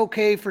think it's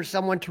okay for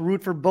someone to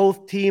root for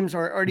both teams,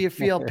 or do you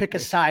feel pick a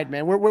side,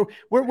 man?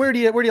 Where do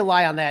you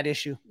lie on that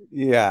issue?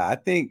 Yeah, I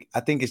think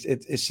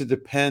it should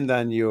depend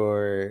on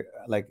your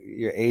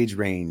age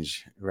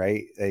range,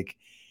 right? Like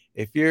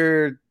if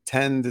you're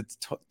 10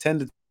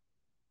 to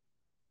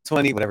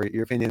 20, whatever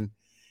your opinion,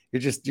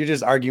 you're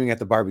just arguing at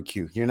the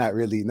barbecue.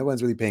 No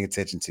one's really paying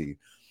attention to you.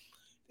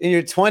 In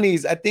your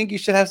 20s, I think you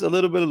should have a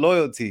little bit of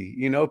loyalty,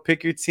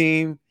 pick your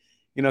team,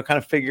 kind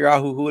of figure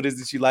out who it is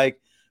that you like.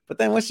 But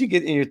then once you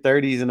get in your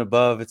 30s and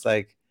above, it's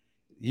like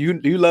you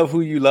love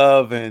who you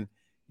love, and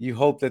you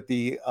hope that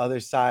the other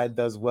side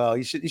does well.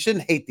 You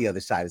shouldn't hate the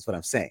other side, is what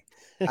I'm saying.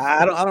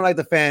 I don't like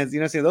the fans,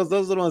 saying those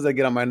are the ones that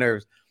get on my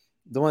nerves.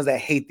 The ones that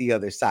hate the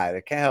other side.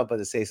 I can't help but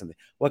to say something.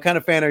 What kind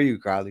of fan are you,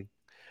 Carly?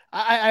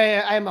 I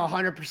am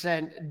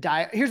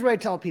 100% Here's what I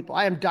tell people.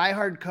 I am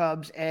diehard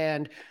Cubs.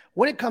 And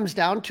when it comes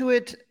down to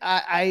it,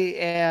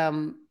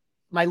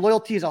 my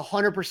loyalty is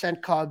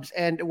 100% Cubs.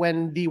 And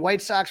when the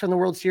White Sox won the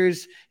World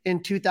Series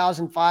in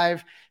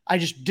 2005, I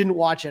just didn't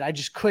watch it. I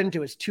just couldn't. It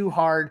was too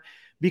hard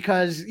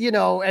because,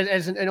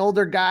 as an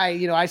older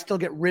guy, I still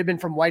get ribbon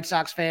from White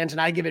Sox fans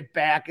and I give it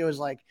back. It was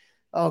like,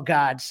 oh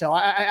God. So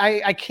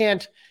I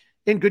can't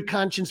in good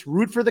conscience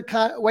root for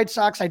the White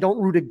Sox. I don't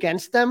root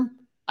against them.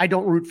 I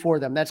don't root for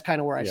them. That's kind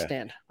of where I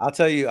stand. I'll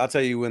tell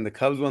you, when the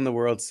Cubs won the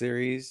World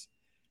Series,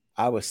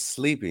 I was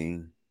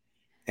sleeping,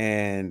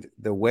 and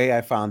the way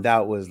I found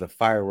out was the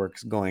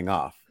fireworks going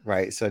off,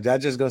 right? So that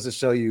just goes to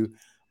show you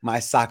my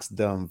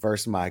Soxdom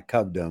versus my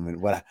Cubdom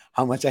and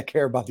how much I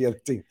care about the other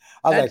team.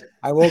 I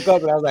woke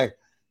up and I was like,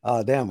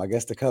 oh, damn, I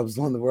guess the Cubs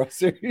won the World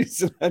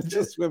Series. And I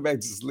just went back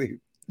to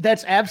sleep.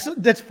 That's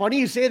funny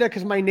you say that,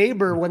 because my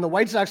neighbor, when the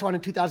White Sox won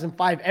in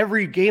 2005,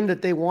 every game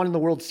that they won in the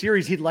World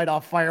Series, he'd light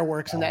off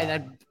fireworks, and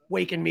that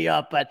waking me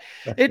up. But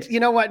it's, you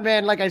know what,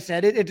 man, like I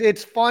said,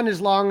 it's fun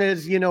as long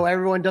as,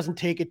 everyone doesn't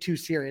take it too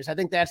serious. I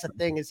think that's the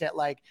thing, is that,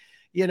 like,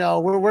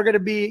 we're going to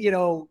be,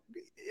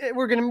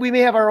 we may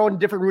have our own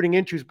different rooting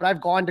interests, but I've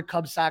gone to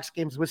Cubs Sox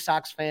games with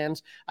Sox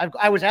fans.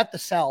 I was at the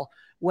Cell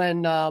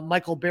when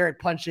Michael Barrett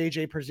punched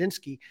AJ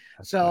Pierzynski.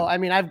 So, I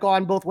mean, I've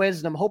gone both ways,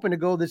 and I'm hoping to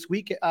go this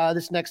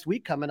next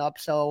week coming up.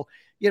 So,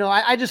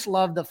 I just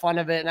love the fun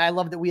of it. And I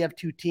love that we have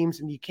two teams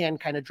and you can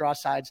kind of draw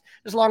sides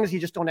as long as you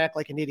just don't act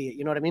like an idiot.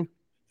 You know what I mean?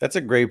 That's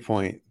a great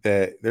point.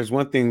 That there's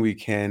one thing we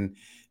can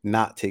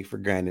not take for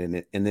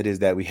granted, and it is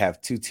that we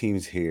have two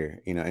teams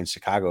here, in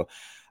Chicago.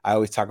 I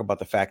always talk about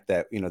the fact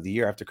that, the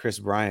year after Chris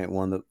Bryant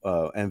won the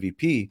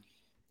MVP,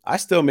 I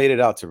still made it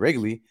out to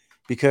Wrigley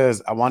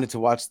because I wanted to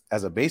watch,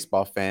 as a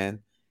baseball fan,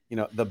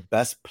 the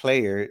best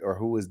player, or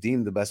who was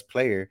deemed the best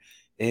player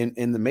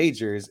in the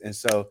majors. And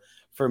so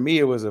for me,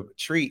 it was a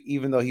treat,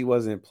 even though he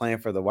wasn't playing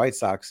for the White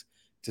Sox,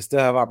 to still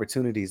have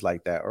opportunities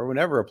like that. Or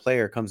whenever a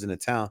player comes into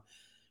town,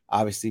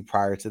 obviously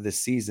prior to this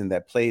season,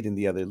 that played in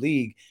the other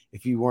league,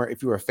 if you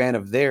were a fan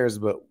of theirs,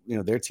 but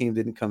their team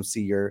didn't come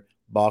see your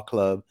ball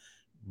club,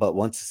 but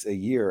once a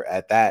year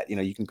at that,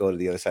 you can go to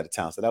the other side of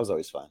town. So that was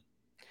always fun.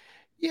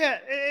 Yeah,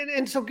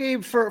 and so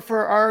Gabe,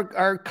 for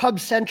our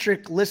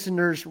Cub-centric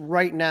listeners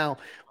right now,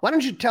 why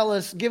don't you tell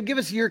us, give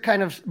us your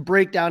kind of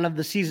breakdown of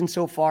the season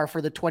so far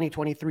for the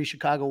 2023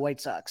 Chicago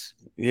White Sox?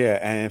 Yeah,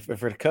 and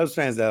for the Cubs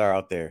fans that are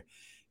out there,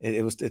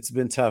 it's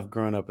been tough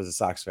growing up as a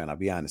Sox fan. I'll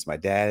be honest. My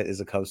dad is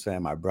a Cubs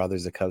fan. My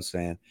brother's a Cubs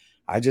fan.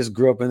 I just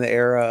grew up in the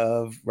era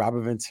of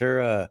Robert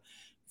Ventura,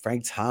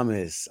 Frank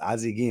Thomas,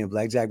 Ozzie Guillen,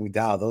 Blackjack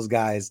McDowell. Those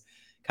guys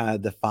kind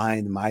of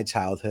defined my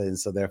childhood, and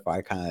so therefore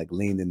I kind of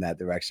leaned in that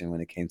direction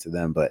when it came to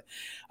them. But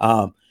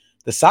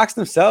the Sox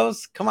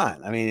themselves, come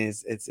on, I mean,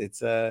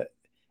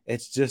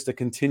 it's just a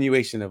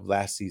continuation of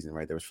last season,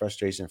 right? There was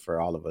frustration for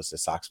all of us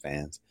as Sox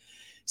fans,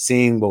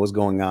 seeing what was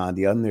going on,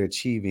 the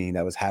underachieving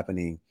that was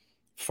happening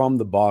from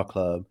the ball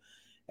club,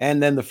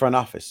 and then the front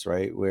office,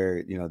 right?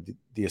 Where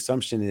the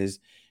assumption is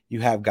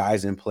you have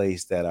guys in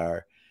place that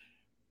are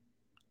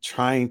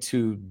trying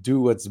to do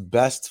what's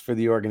best for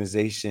the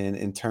organization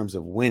in terms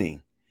of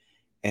winning.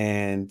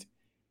 And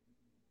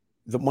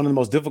one of the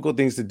most difficult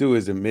things to do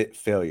is admit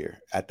failure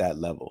at that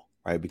level,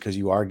 right? Because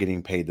you are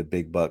getting paid the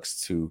big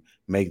bucks to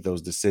make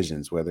those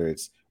decisions, whether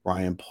it's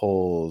Ryan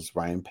Poles,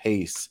 Ryan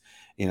Pace,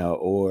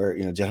 or,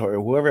 Jet or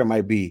whoever it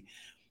might be.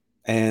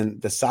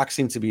 And the Sox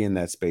seem to be in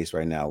that space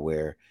right now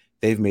where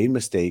they've made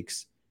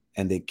mistakes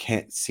and they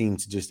can't seem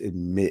to just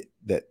admit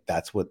that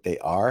that's what they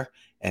are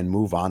and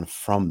move on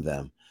from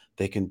them.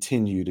 They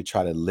continue to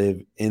try to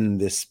live in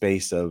this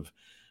space of,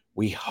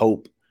 we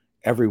hope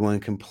everyone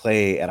can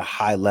play at a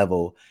high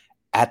level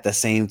at the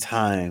same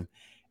time.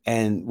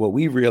 And what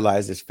we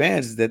realize as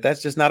fans is that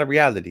that's just not a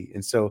reality.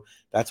 And so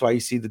that's why you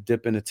see the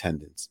dip in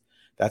attendance.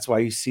 That's why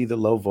you see the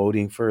low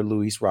voting for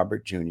Luis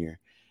Robert Jr.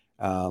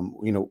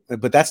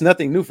 But that's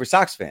nothing new for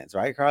Sox fans,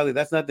 right, Carly?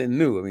 That's nothing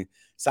new. I mean,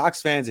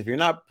 Sox fans, if you're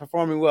not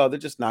performing well, they're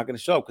just not going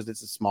to show up because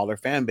it's a smaller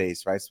fan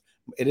base, right?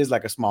 It is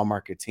like a small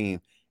market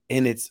team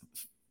in its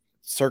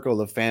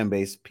circle of fan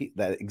base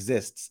that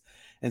exists.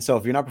 And so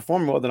if you're not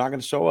performing well, they're not going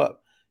to show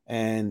up.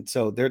 And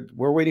so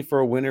we're waiting for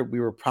a winner. We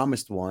were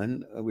promised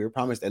one. We were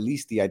promised at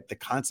least the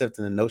concept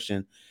and the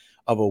notion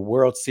of a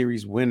World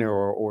Series winner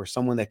or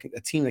someone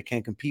a team that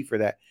can compete for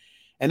that.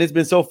 And it's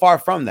been so far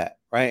from that,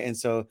 right? And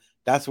so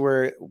that's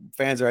where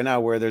fans are right now,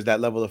 where there's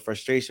that level of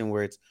frustration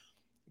where it's,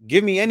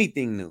 give me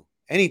anything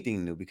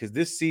new, because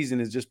this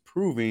season is just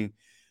proving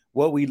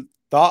what we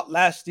thought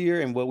last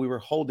year and what we were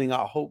holding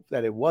out hope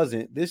that it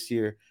wasn't this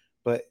year.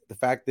 But the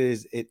fact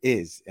is, it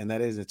is. And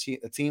that is a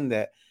team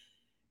that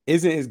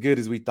isn't as good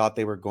as we thought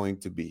they were going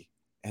to be.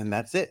 And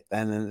that's it.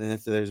 And then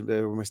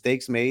there were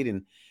mistakes made,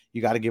 and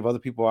you got to give other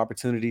people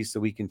opportunities so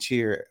we can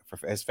cheer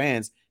as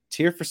fans,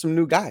 cheer for some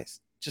new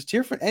guys. Just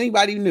cheer for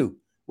anybody new.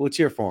 We'll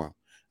cheer for them,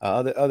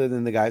 other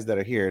than the guys that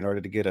are here in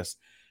order to get us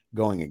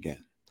going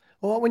again.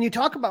 Well, when you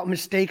talk about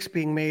mistakes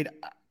being made,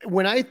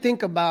 when I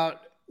think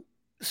about,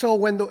 so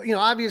when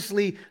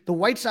obviously the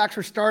White Sox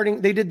were starting,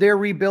 they did their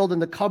rebuild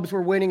and the Cubs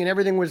were winning and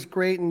everything was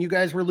great and you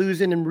guys were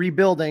losing and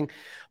rebuilding.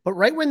 But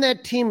right when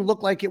that team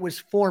looked like it was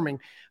forming,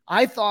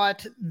 I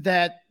thought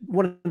that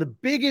one of the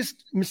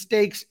biggest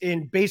mistakes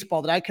in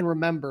baseball that I can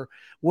remember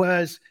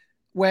was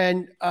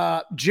when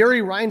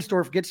Jerry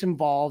Reinsdorf gets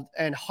involved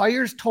and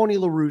hires Tony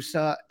La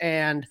Russa.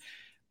 And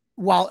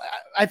while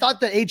I thought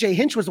that AJ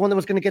Hinch was the one that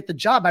was going to get the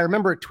job, I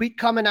remember a tweet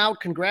coming out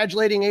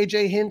congratulating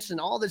AJ Hinch and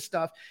all this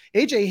stuff.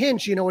 AJ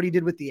Hinch, you know what he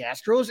did with the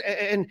Astros.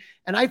 And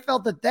I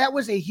felt that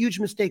was a huge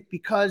mistake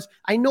because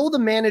I know the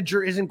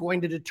manager isn't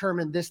going to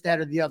determine this, that,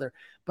 or the other.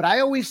 But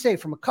I always say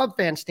from a Cub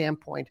fan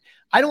standpoint,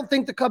 I don't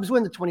think the Cubs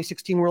win the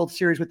 2016 World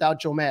Series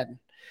without Joe Maddon.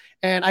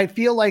 And I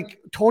feel like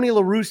Tony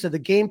La Russa, the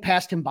game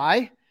passed him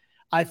by.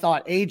 I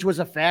thought age was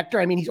a factor.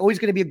 I mean, he's always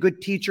going to be a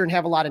good teacher and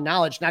have a lot of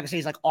knowledge. Not going to say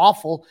he's like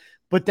awful,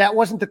 but that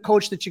wasn't the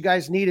coach that you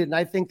guys needed. And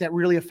I think that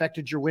really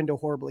affected your window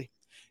horribly.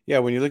 Yeah,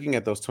 when you're looking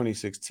at those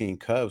 2016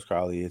 Cubs,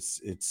 Carly,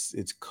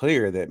 it's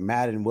clear that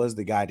Maddon was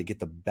the guy to get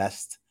the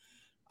best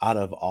out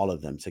of all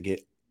of them, to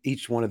get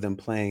each one of them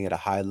playing at a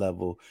high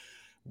level,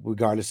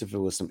 regardless if it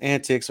was some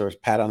antics or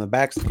pat on the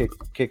backs,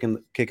 kicking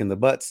the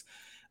butts.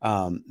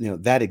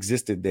 That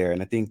existed there.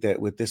 And I think that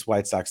with this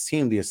White Sox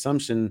team, the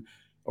assumption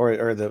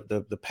or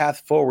the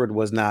path forward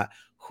was not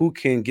who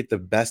can get the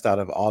best out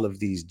of all of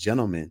these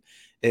gentlemen.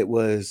 It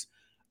was,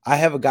 I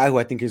have a guy who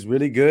I think is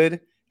really good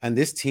and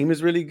this team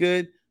is really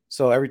good,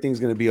 so everything's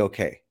going to be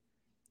okay.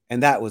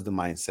 And that was the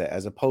mindset,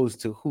 as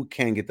opposed to who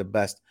can get the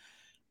best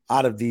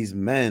out of these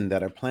men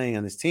that are playing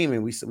on this team.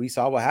 And we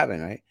saw what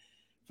happened, right?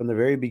 From the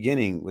very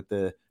beginning with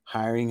the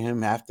hiring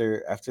him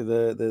after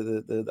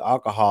the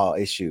alcohol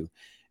issue.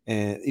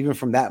 And even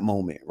from that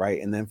moment,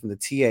 right? And then from the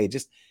TA,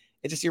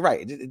 you're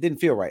right. It didn't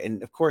feel right.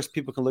 And of course,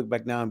 people can look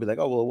back now and be like,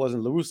 oh, well, it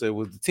wasn't La Russa, it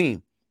was the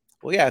team.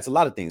 Well, yeah, it's a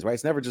lot of things, right?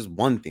 It's never just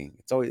one thing.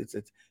 It's always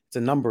it's a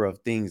number of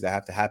things that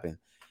have to happen.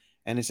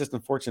 And it's just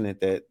unfortunate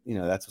that,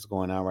 that's what's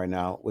going on right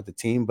now with the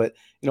team. But,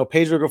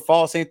 Pedro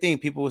Grifol, same thing.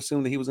 People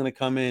assumed that he was going to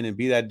come in and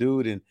be that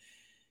dude. And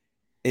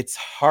it's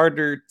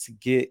harder to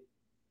get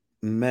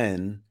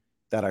men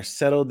that are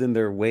settled in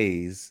their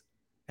ways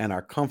and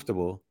are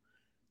comfortable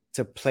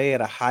to play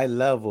at a high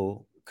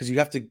level, because you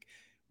have to,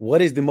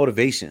 what is the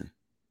motivation,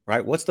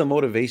 right? What's the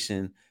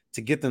motivation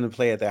to get them to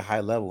play at that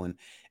high level? And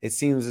it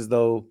seems as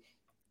though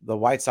the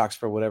White Sox,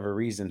 for whatever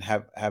reason,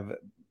 have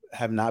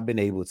not been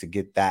able to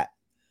get that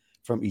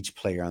from each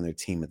player on their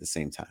team at the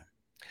same time.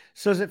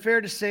 So is it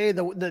fair to say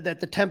that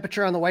the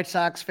temperature on the White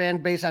Sox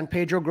fan base on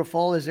Pedro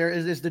Grifol,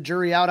 is the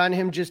jury out on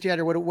him just yet?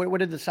 Or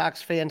what are the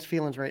Sox fans'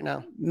 feelings right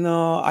now?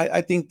 No,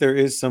 I think there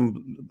is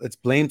it's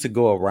blame to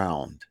go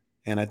around.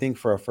 And I think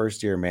for a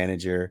first-year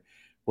manager,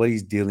 what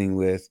he's dealing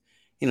with,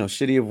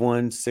 should he have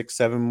won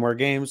 6-7 more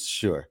games?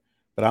 Sure.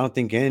 But I don't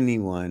think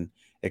anyone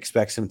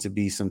expects him to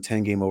be some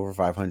 10-game over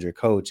 500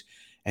 coach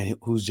and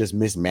who's just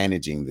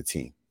mismanaging the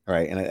team,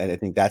 right? And I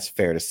think that's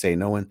fair to say.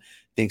 No one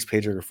thinks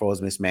Pedro Grifol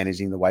is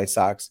mismanaging the White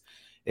Sox.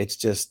 It's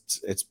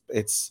just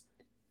it's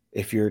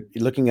if you're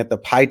looking at the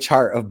pie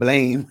chart of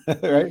blame,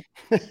 right?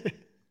 I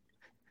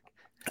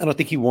don't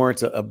think he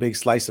warrants a big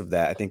slice of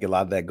that. I think a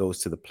lot of that goes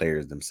to the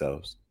players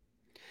themselves.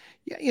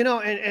 Yeah,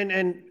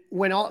 and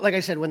when like I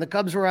said, when the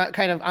Cubs were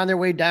kind of on their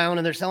way down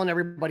and they're selling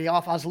everybody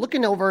off, I was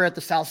looking over at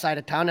the south side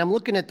of town. I'm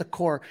looking at the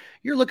core.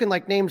 You're looking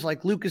like names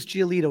like Lucas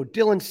Giolito,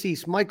 Dylan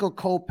Cease, Michael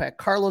Kopech,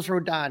 Carlos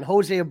Rodon,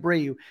 Jose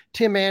Abreu,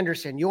 Tim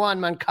Anderson, Yohan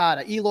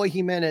Moncada, Eloy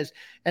Jimenez,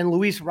 and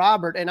Luis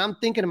Robert. And I'm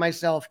thinking to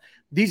myself,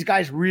 these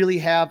guys really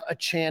have a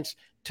chance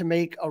to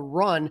make a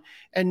run.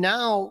 And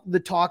now the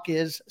talk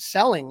is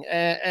selling.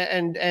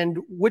 And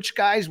which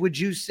guys would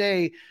you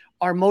say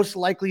are most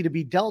likely to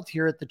be dealt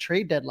here at the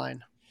trade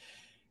deadline?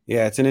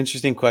 Yeah, it's an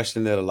interesting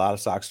question that a lot of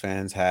Sox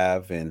fans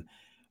have. And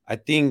I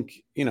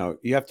think, you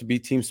have to be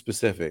team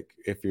specific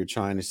if you're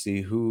trying to see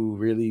who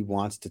really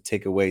wants to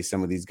take away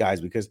some of these guys,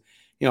 because,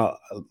 a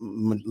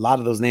lot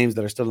of those names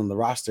that are still on the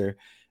roster,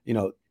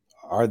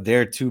 are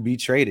there to be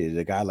traded.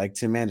 A guy like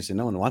Tim Anderson,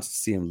 no one wants to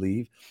see him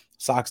leave.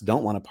 Sox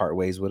don't want to part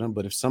ways with him.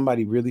 But if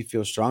somebody really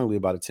feels strongly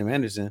about a Tim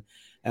Anderson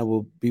and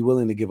will be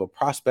willing to give up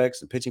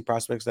prospects and pitching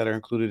prospects that are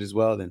included as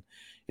well, then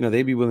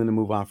they'd be willing to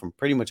move on from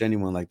pretty much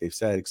anyone, like they've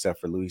said,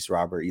 except for Luis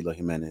Robert, Eloy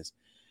Jimenez.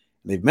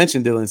 They've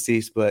mentioned Dylan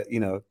Cease, but,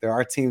 there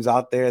are teams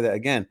out there that,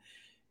 again,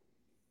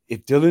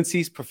 if Dylan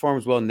Cease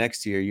performs well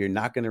next year, you're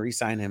not going to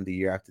re-sign him the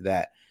year after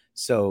that.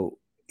 So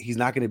he's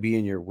not going to be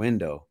in your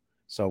window.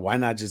 So why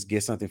not just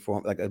get something for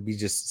him? Like, be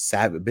just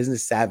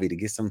business savvy to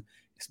get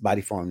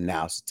somebody for him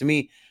now. So to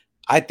me,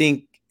 I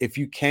think if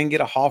you can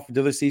get a haul for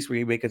Dylan Cease where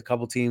you make a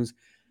couple teams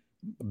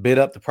bid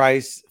up the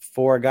price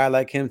for a guy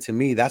like him, to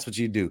me, that's what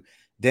you do.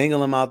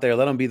 Dangle him out there,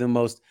 let him be the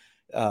most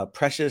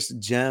precious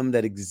gem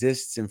that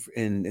exists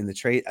in the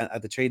trade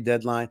at the trade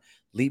deadline.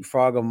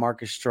 Leapfrog of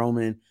Marcus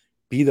Stroman,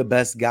 be the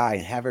best guy,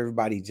 and have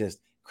everybody just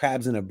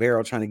crabs in a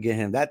barrel trying to get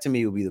him. That to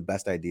me would be the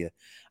best idea.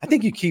 I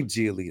think you keep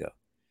Giolito.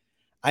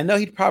 I know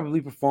he'd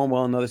probably perform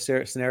well in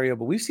another scenario,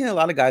 but we've seen a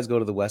lot of guys go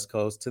to the West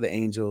Coast, to the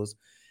Angels,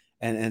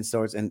 and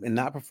sorts, and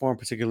not perform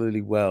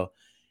particularly well.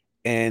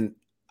 And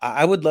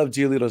I would love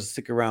Giolito to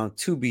stick around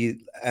to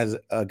be, as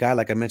a guy,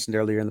 like I mentioned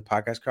earlier in the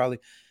podcast, Carly,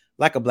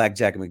 like a Black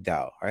Jack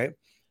McDowell, right?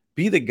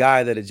 Be the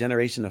guy that a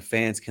generation of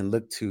fans can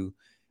look to,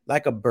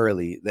 like a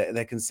Burley,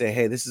 that can say,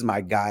 hey, this is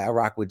my guy. I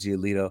rock with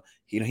Giolito.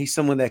 He's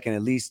someone that can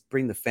at least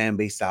bring the fan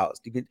base out.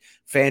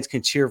 Fans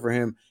can cheer for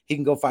him. He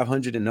can go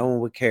 500 and no one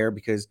would care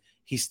because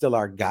he's still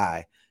our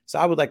guy. So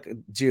I would like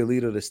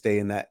Giolito to stay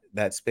in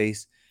that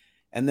space.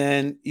 And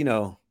then,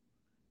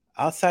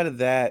 outside of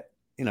that,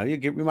 you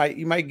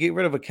might get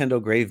rid of a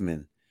Kendall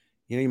Graveman.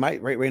 You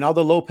might, right,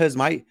 Reynaldo Lopez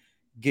might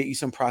get you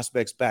some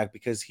prospects back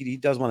because he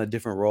does want a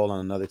different role on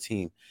another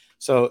team.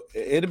 So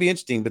it'll be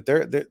interesting, but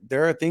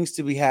there are things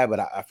to be had.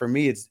 But for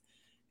me,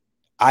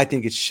 I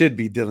think it should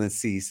be Dylan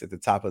Cease at the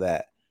top of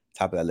that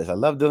list. I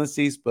love Dylan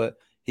Cease, but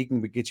he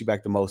can get you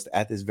back the most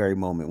at this very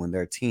moment when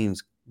there are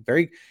teams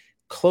very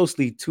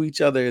closely to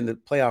each other in the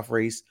playoff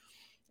race,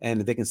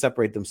 and they can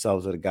separate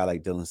themselves with a guy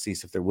like Dylan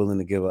Cease if they're willing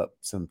to give up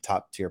some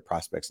top tier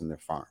prospects in their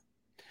farm.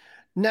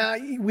 Now,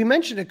 we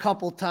mentioned a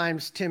couple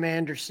times Tim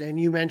Anderson.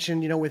 You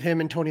mentioned, with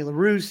him and Tony La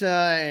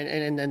Russa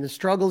and the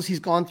struggles he's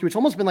gone through. It's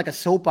almost been like a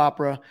soap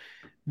opera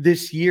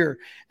this year.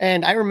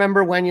 And I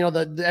remember when,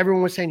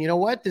 everyone was saying,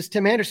 what, this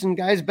Tim Anderson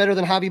guy is better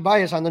than Javi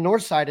Baez on the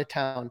north side of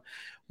town.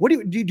 What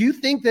do you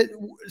think that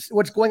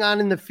what's going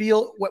on in the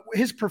field,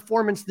 his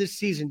performance this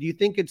season, do you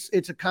think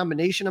it's a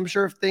combination, I'm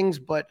sure, of things,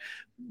 but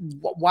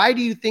why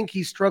do you think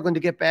he's struggling to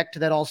get back to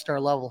that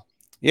all-star level?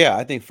 Yeah,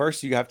 I think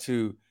first you have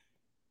to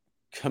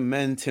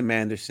commend Tim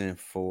Anderson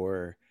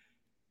for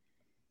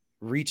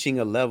reaching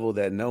a level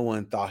that no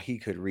one thought he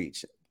could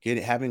reach.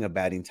 Having a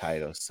batting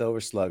title,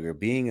 Silver Slugger,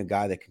 being a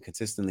guy that can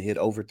consistently hit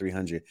over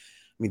 300. I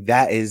mean,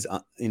 that is,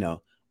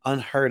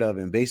 unheard of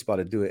in baseball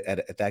to do it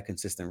at that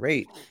consistent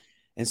rate.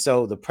 And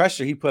so the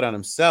pressure he put on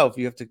himself,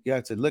 you have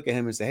to look at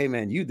him and say, hey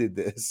man, you did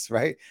this,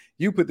 right?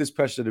 You put this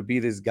pressure to be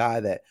this guy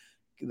that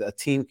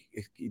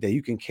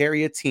you can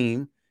carry a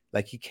team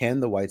like he can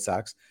the White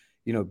Sox,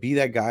 be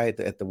that guy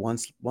at the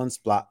one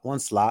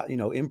slot,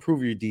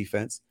 improve your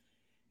defense.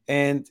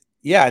 And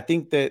yeah, I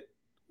think that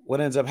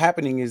what ends up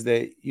happening is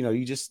that,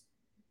 you just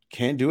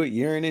can't do it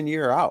year in and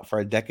year out for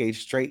a decade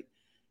straight,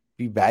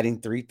 be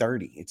batting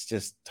 330. It's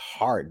just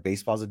hard.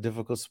 Baseball's a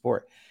difficult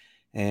sport,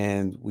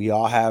 and we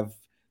all have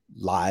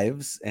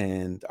lives,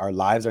 and our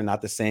lives are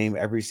not the same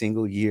every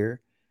single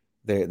year.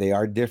 They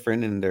are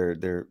different,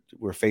 and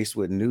we're faced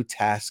with new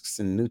tasks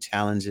and new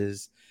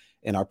challenges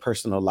in our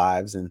personal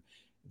lives, and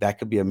that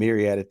could be a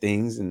myriad of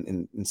things.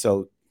 And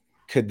so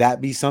could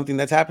that be something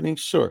that's happening?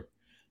 Sure.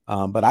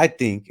 But I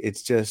think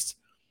it's just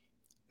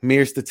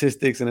mere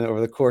statistics. And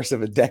over the course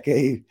of a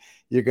decade,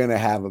 you're going to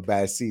have a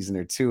bad season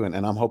or two. And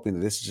I'm hoping that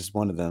this is just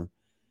one of them,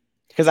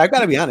 because I've got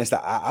to be honest.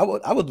 I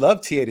would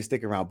love TA to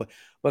stick around,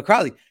 but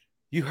Crowley,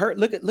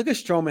 look at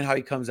Stroman, how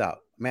he comes out,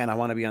 man. I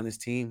want to be on this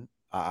team.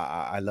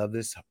 I love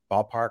this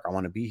ballpark. I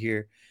want to be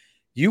here.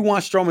 You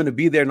want Stroman to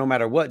be there no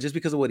matter what, just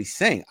because of what he's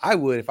saying. I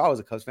would if I was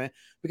a Cubs fan,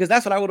 because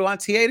that's what I would want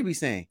TA to be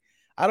saying.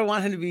 I don't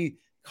want him to be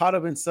caught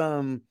up in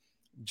some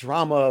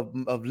drama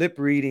of lip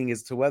reading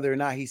as to whether or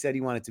not he said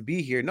he wanted to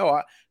be here.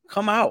 No,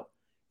 come out.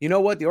 You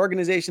know what? The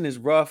organization is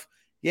rough.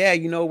 Yeah,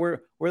 we're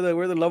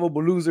the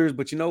lovable losers,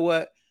 but you know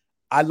what?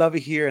 I love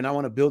it here, and I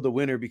want to build a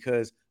winner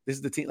because this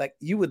is the team. Like,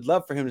 you would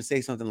love for him to say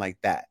something like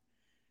that.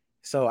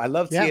 So I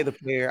love TA the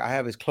player. I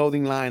have his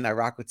clothing line. I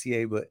rock with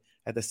TA, but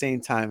at the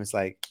same time, it's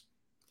like,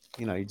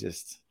 he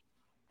just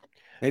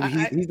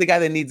he's the guy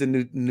that needs a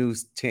new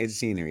change of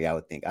scenery, I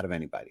would think, out of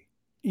anybody.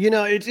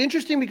 It's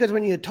interesting because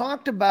when you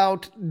talked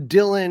about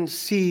Dylan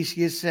Cease,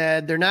 you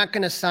said they're not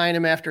going to sign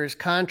him after his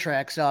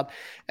contract's up.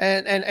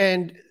 And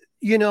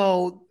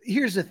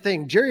here's the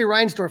thing. Jerry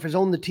Reinsdorf has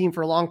owned the team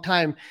for a long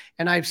time,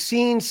 and I've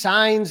seen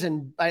signs,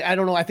 and I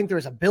don't know, I think there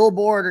was a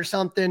billboard or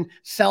something,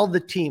 sell the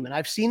team. And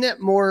I've seen that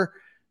more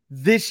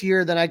this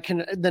year than I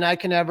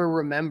can ever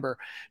remember.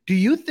 Do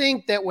you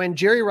think that when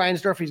Jerry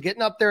Reinsdorf, he's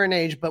getting up there in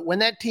age, but when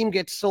that team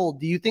gets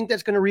sold, do you think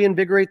that's going to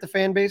reinvigorate the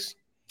fan base?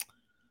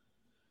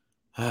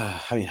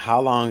 I mean,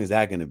 how long is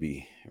that going to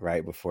be,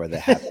 right, before that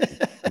happens?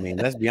 I mean,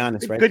 let's be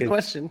honest, right? Good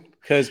question.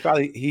 Because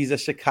probably he's a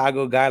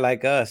Chicago guy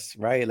like us,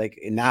 right? Like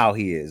now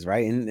he is,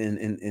 right?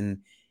 And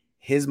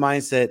his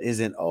mindset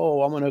isn't,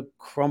 oh, I'm going to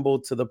crumble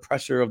to the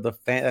pressure of the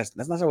fan. That's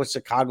not what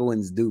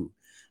Chicagoans do.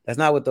 That's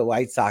not what the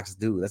White Sox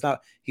do.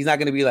 He's not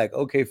going to be like,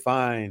 okay,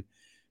 fine,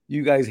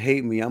 you guys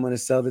hate me, I'm going to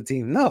sell the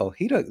team. No,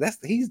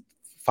 he's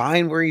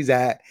fine where he's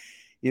at.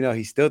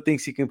 He still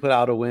thinks he can put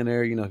out a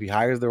winner, if he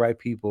hires the right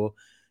people.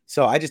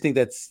 So I just think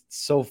that's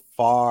so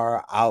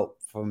far out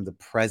from the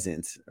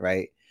present,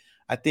 right?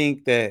 I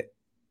think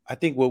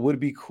what would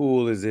be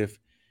cool is if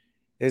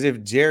is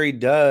if Jerry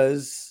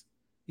does,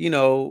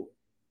 one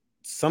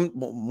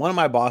of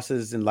my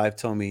bosses in life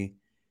told me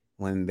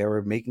when they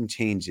were making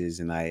changes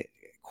and I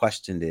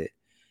questioned it,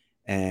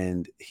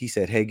 and he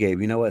said, "Hey,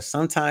 Gabe, you know what?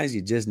 Sometimes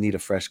you just need a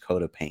fresh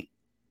coat of paint,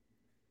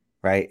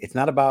 right? It's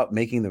not about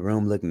making the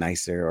room look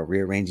nicer or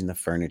rearranging the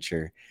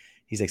furniture."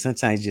 He's like,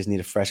 sometimes you just need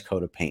a fresh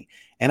coat of paint.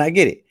 And I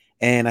get it.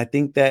 And I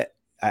think that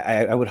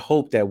I would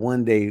hope that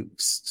one day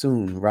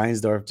soon,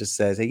 Reinsdorf just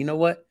says, "Hey, you know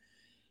what?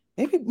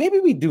 Maybe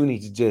we do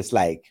need to just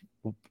like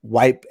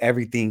wipe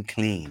everything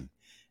clean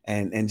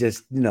and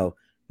just,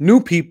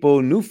 new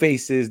people, new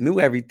faces,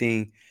 new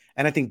everything."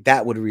 And I think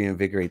that would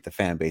reinvigorate the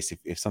fan base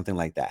if something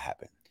like that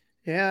happened.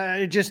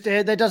 Yeah,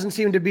 that doesn't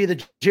seem to be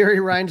the Jerry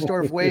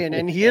Reinsdorf way,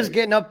 and he is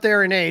getting up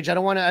there in age. I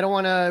don't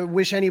want to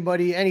wish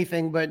anybody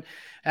anything, but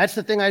that's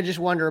the thing I just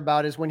wonder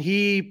about is when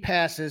he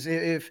passes,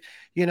 if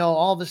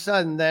all of a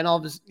sudden, then all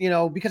of this,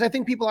 because I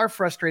think people are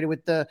frustrated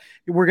with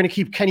we're going to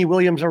keep Kenny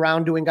Williams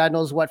around doing God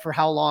knows what for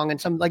how long,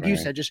 and some like you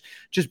said,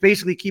 just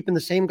basically keeping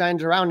the same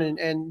guys around,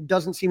 and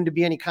doesn't seem to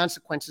be any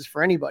consequences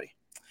for anybody.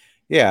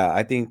 Yeah,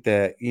 I think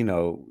that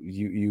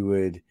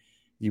you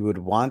would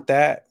want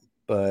that.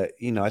 But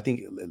I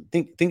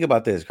think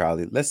about this,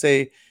 Carly. Let's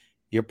say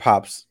your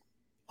pops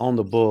owned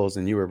the Bulls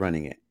and you were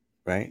running it,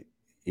 right?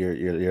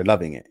 You're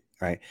loving it,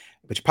 right?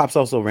 But your pops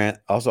also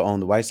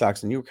owned the White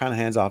Sox and you were kind of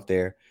hands off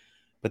there.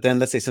 But then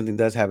let's say something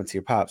does happen to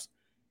your pops,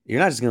 you're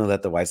not just gonna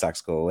let the White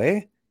Sox go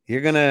away.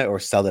 You're gonna or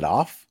sell it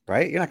off,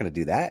 right? You're not gonna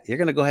do that. You're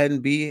gonna go ahead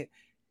and be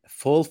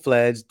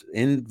full-fledged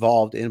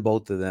involved in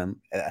both of them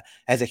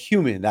as a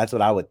human. That's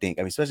what I would think.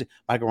 I mean, especially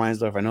Michael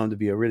Reinsdorf. I know him to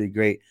be a really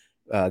great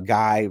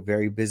guy,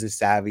 very business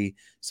savvy.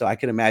 So I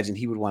can imagine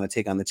he would want to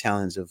take on the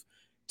challenge of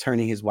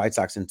turning his White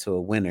Sox into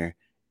a winner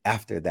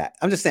after that.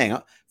 I'm just saying,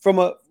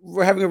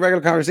 we're having a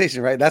regular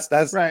conversation, right?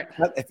 That's right.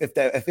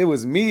 If it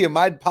was me and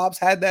my pops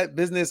had that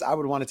business, I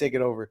would want to take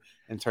it over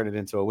and turn it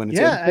into a winner.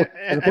 Yeah,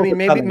 I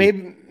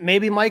mean,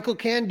 maybe Michael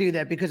can do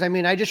that, because I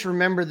mean, I just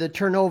remember the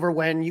turnover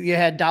when you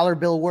had Dollar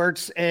Bill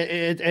Wirtz with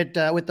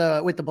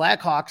the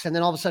Blackhawks, and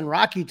then all of a sudden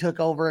Rocky took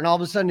over, and all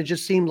of a sudden it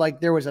just seemed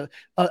like there was a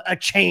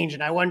change,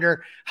 and I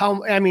wonder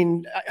how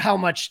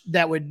much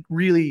that would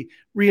really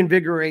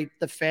reinvigorate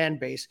the fan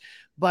base.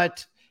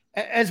 But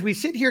as we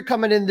sit here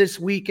coming in this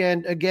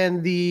weekend,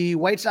 again, the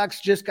White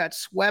Sox just got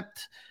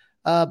swept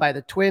by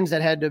the Twins.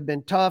 That had to have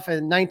been tough,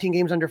 and 19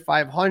 games under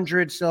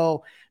 500.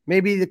 So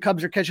maybe the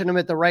Cubs are catching them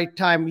at the right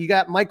time. You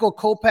got Michael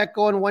Kopech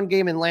going one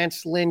game and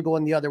Lance Lynn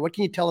going the other. What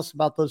can you tell us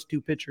about those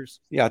two pitchers?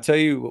 Yeah, I'll tell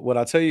you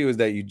is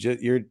that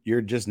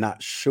you're just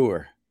not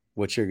sure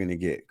what you're going to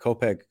get.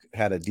 Kopech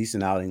had a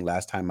decent outing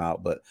last time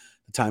out, but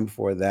the time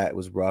before that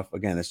was rough.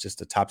 Again, it's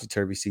just a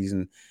topsy-turvy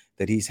season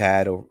that he's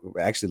had over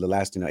actually the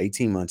last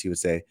 18 months, you would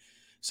say.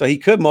 So he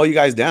could mow you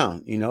guys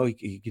down.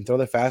 He can throw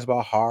the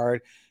fastball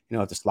hard.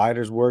 If the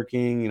slider's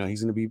working,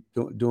 he's going to be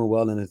doing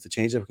well. And if the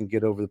changeup can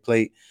get over the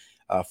plate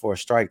for a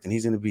strike, then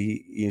guys are going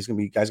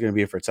to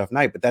be in for a tough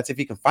night. But that's if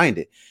he can find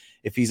it.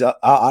 If he's out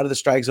of the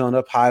strike zone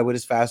up high with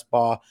his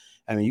fastball,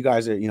 I mean, you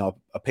guys are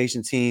a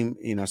patient team.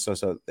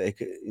 So it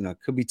could it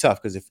could be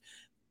tough, because if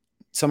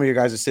some of your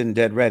guys are sitting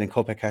dead red and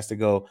Kopech has to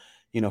go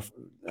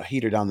a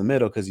heater down the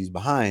middle because he's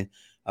behind.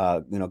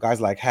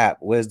 Guys like Happ,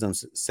 Wisdom,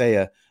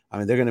 Seiya, I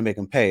mean, they're going to make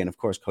him pay. And, of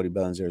course, Cody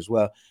Bellinger as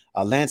well.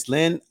 Lance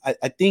Lynn,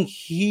 I think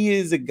he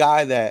is a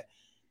guy that,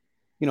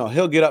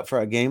 he'll get up for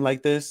a game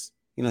like this.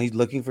 He's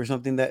looking for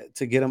something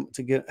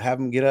have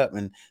him get up.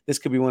 And this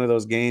could be one of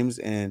those games.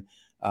 And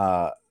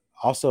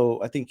also,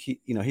 I think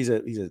he's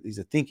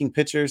a thinking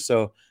pitcher.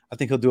 So I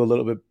think he'll do a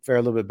little bit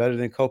better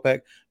than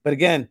Kopech. But,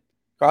 again,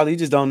 Carly, you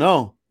just don't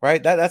know,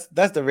 right? That's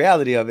the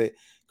reality of it.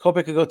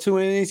 Kopech could go 2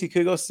 innings. He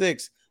could go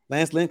 6.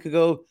 Lance Lynn could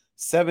go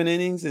 7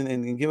 innings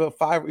and give up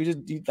 5.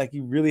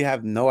 You really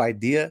have no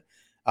idea.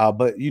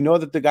 But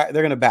that they're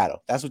going to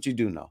battle. That's what you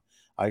do know.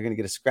 You're going to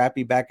get a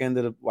scrappy back end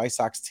of the White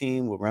Sox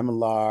team with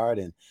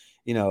Remillard, and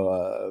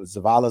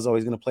Zavala's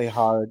always going to play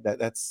hard.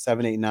 That's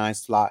 7, 8, 9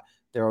 slot.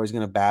 They're always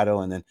going to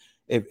battle. And then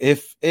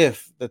if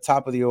the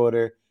top of the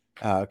order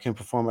can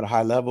perform at a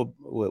high level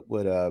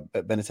with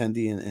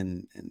Benintendi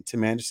and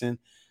Tim Anderson,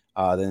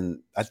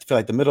 then I feel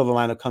like the middle of the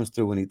lineup comes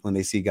through when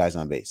they see guys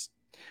on base.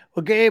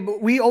 Well, Gabe,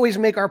 we always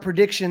make our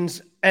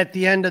predictions at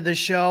the end of the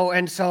show.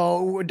 And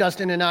so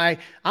Dustin and I'm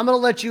going to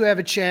let you have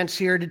a chance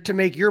here to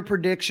make your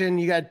prediction.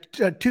 You got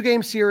a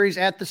 2-game series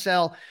at the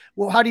Cell.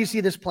 Well, how do you see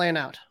this playing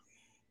out?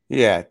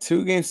 Yeah,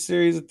 2-game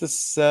series at the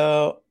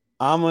Cell.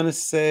 I'm going to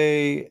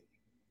say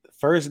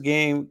first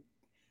game,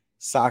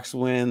 Sox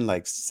win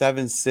like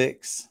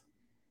 7-6.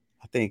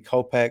 I think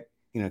Kopech,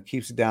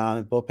 keeps it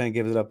down. Bullpen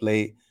gives it up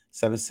late,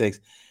 7-6.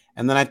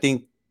 And then I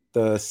think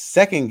the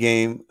second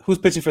game, who's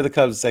pitching for the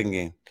Cubs the second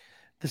game?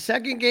 The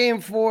second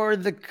game for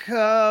the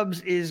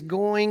Cubs is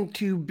going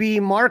to be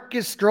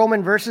Marcus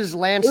Stroman versus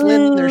Lance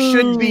Lynn. There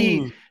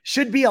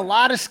should be a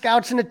lot of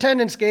scouts in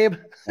attendance, Gabe.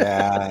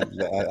 Yeah,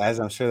 as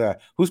I'm sure there are.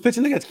 Who's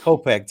pitching against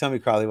Kopech? Tell me,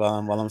 Carly, while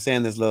I'm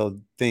saying this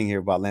little thing here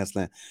about Lance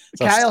Lynn.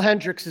 So, Kyle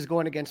Hendricks is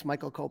going against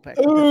Michael Kopech.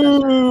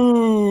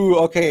 Ooh,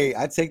 okay,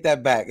 I take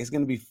that back. It's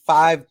going to be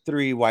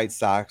 5-3 White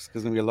Sox because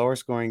it's going to be a lower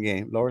scoring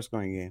game.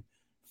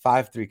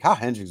 5-3. Kyle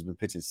Hendricks has been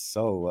pitching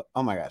so.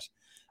 Oh my gosh,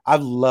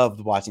 I've loved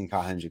watching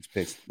Kyle Hendricks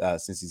pitch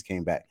since he's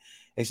came back.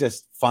 It's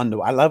just fun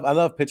to. I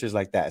love pitchers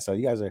like that. So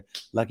you guys are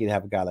lucky to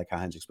have a guy like Kyle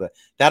Hendricks. But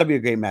that'll be a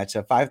great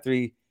matchup.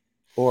 5-3.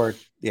 Or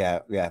yeah.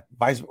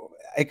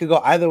 It could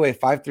go either way.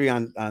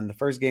 5-3 on the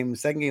first game. The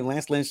second game,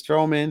 Lance Lynn,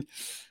 Stroman.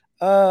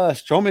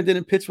 Stroman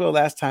didn't pitch well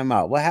last time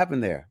out. What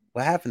happened there?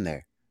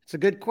 It's a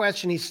good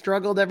question. He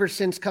struggled ever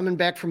since coming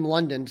back from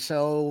London.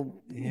 So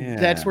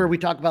that's where we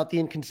talk about the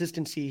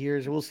inconsistency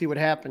here. So we'll see what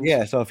happens.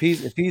 Yeah. So if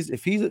he's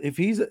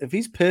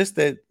pissed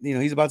that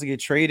he's about to get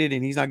traded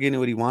and he's not getting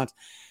what he wants,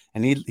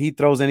 and he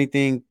throws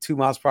anything 2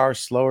 miles per hour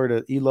slower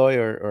to Eloy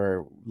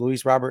or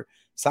Luis Robert,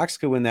 Sox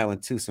could win that one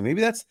too. So maybe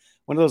that's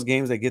one of those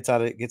games that gets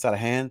out of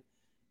hand.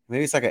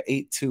 Maybe it's like an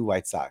 8-2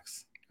 White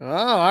Sox. Oh,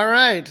 all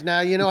right. Now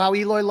you know how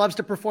Eloy loves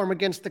to perform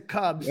against the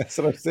Cubs. That's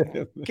what I'm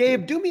saying.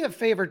 Gabe, do me a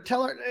favor.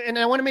 Tell her, and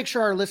I want to make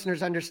sure our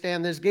listeners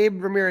understand this.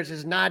 Gabe Ramirez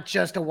is not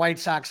just a White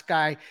Sox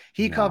guy.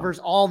 He covers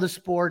all the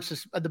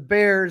sports, the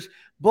Bears,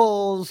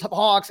 Bulls,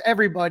 Hawks,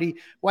 everybody.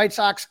 White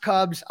Sox,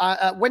 Cubs.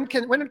 When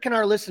can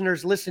our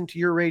listeners listen to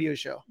your radio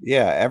show?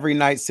 Yeah, every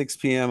night, 6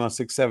 p.m. on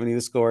 670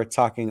 The Score,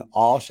 talking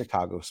all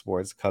Chicago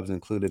sports, Cubs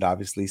included,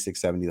 obviously,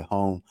 670 the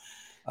home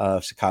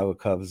of Chicago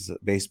Cubs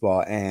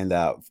baseball. And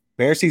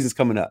Bear season's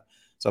coming up.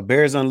 So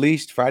Bears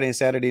Unleashed, Friday and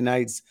Saturday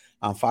nights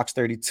on Fox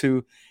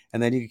 32.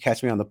 And then you can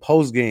catch me on the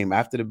post game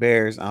after the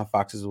Bears on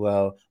Fox as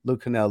well.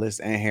 Luke Canellis,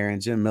 Ann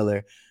Herron, Jim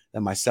Miller,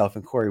 and myself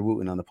and Corey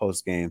Wooten on the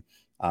post game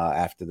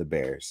after the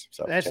Bears.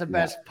 So that's the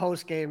best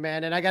post game,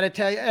 man. And I got to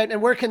tell you,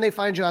 and where can they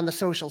find you on the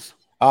socials?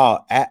 Oh,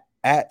 at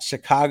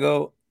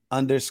Chicago_Gabe,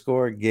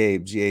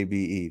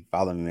 Gabe.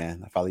 Follow me,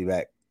 man. I follow you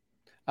back.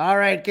 All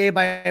right, Gabe,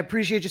 I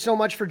appreciate you so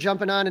much for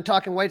jumping on and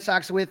talking White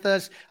Sox with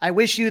us. I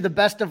wish you the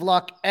best of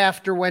luck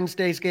after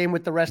Wednesday's game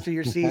with the rest of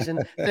your season.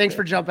 Thanks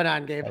for jumping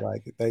on, Gabe. I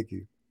like it. Thank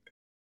you.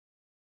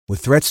 With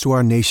threats to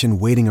our nation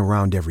waiting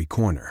around every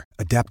corner,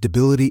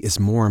 adaptability is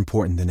more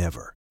important than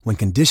ever. When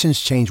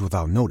conditions change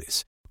without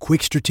notice,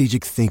 quick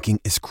strategic thinking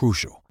is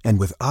crucial. And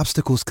with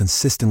obstacles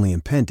consistently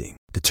impending,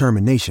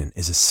 determination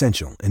is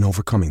essential in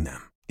overcoming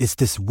them. It's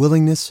this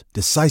willingness,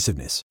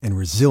 decisiveness, and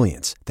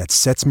resilience that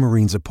sets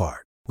Marines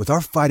apart. With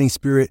our fighting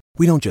spirit,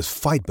 we don't just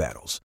fight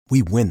battles,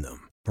 we win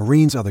them.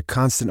 Marines are the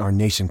constant our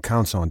nation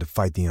counts on to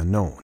fight the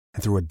unknown.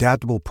 And through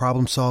adaptable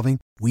problem solving,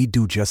 we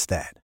do just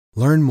that.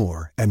 Learn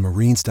more at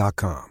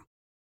marines.com.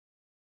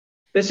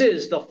 This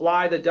is the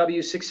Fly the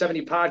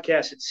W670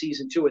 podcast. It's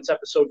season 2. It's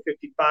episode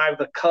 55.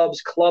 The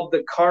Cubs club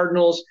the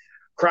Cardinals.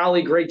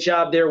 Crowley, great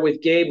job there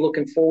with Gabe.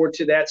 Looking forward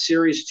to that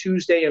series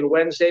Tuesday and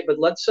Wednesday. But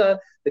let's the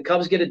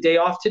Cubs get a day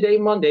off today,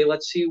 Monday.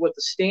 Let's see what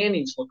the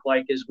standings look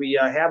like as we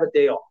have a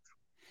day off.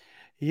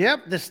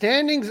 Yep, the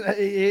standings.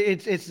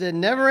 It's a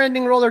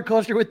never-ending roller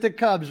coaster with the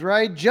Cubs,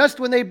 right? Just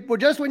when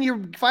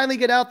you finally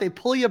get out, they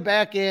pull you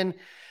back in.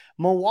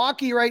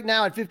 Milwaukee right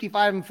now at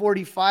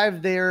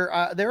 55-45.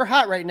 They're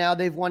hot right now.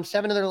 They've won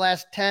 7 of their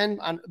last 10,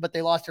 but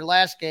they lost their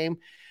last game.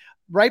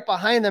 Right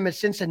behind them is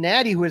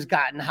Cincinnati, who has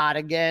gotten hot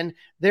again.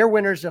 They're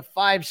winners of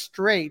 5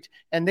 straight,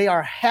 and they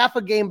are half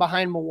a game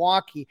behind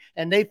Milwaukee,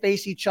 and they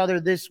face each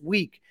other this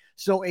week.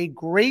 So a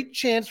great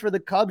chance for the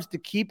Cubs to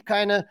keep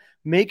kind of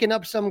making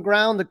up some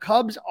ground. The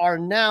Cubs are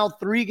now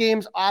 3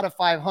 games out of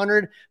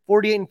 500,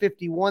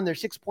 48-51. They're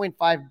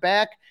 6.5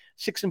 back,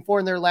 6-4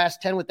 in their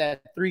last 10 with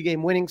that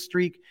 3-game winning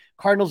streak.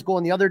 Cardinals go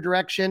in the other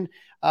direction.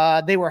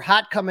 They were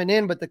hot coming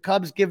in, but the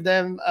Cubs give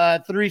them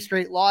 3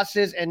 straight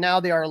losses, and now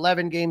they are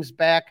 11 games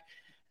back.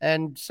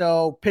 And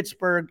so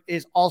Pittsburgh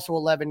is also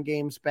 11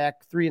 games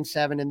back,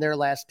 3-7 in their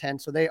last 10.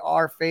 So they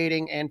are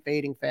fading and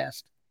fading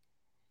fast.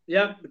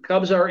 Yeah, the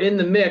Cubs are in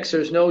the mix.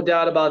 There's no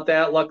doubt about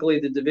that.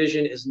 Luckily, the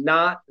division is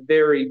not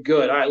very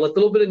good. All right, a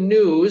little bit of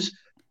news.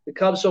 The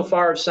Cubs so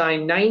far have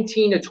signed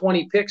 19 to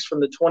 20 picks from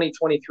the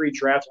 2023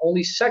 draft.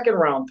 Only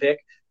second-round pick,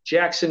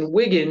 Jackson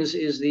Wiggins,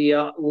 is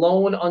the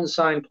lone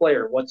unsigned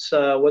player. What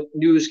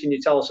news can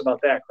you tell us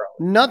about that,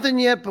 Crowley? Nothing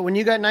yet, but when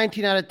you got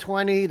 19 out of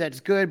 20,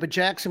 that's good. But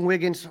Jackson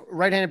Wiggins,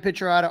 right-handed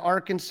pitcher out of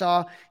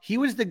Arkansas, he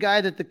was the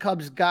guy that the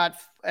Cubs got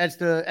as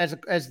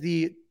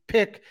the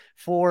pick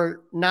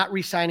for not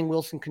re-signing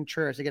Wilson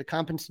Contreras. They get a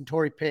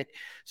compensatory pick.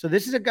 So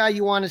this is a guy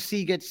you want to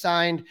see get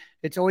signed.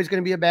 It's always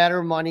going to be a matter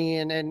of money,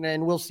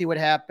 and we'll see what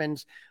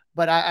happens.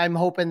 But I'm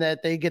hoping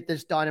that they get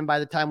this done, and by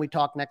the time we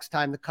talk next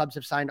time, the Cubs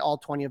have signed all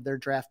 20 of their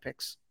draft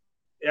picks.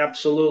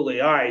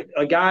 Absolutely. All right.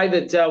 A guy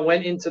that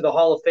went into the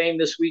Hall of Fame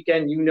this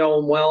weekend, you know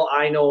him well,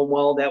 I know him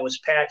well. That was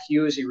Pat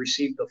Hughes. He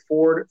received the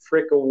Ford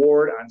Frick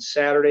Award on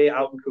Saturday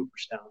out in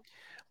Cooperstown.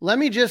 Let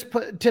me just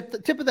tip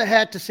of the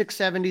hat to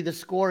 670 The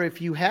Score.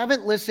 If you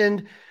haven't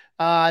listened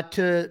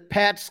to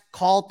Pat's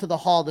Call to the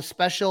Hall, the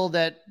special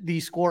that the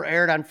score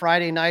aired on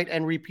Friday night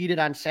and repeated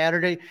on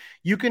Saturday.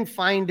 You can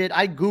find it.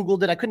 I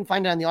Googled it. I couldn't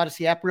find it on the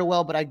Odyssey app real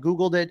well, but I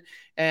Googled it,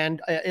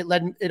 and it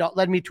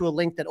led me to a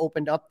link that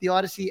opened up the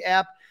Odyssey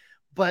app.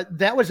 But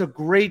that was a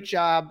great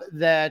job.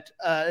 That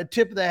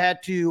tip of the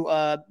hat to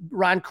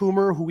Ron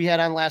Coomer, who we had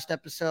on last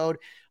episode,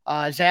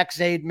 Zach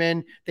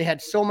Zaidman. They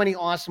had so many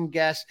awesome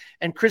guests.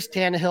 And Chris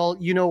Tannehill,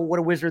 you know what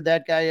a wizard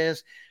that guy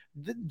is.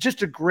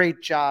 Just a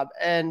great job.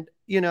 And,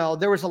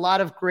 there was a lot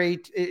of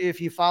great,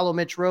 if you follow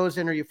Mitch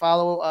Rosen or you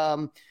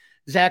follow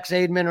Zach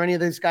Zaidman or any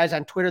of these guys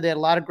on Twitter, they had a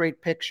lot of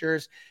great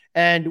pictures.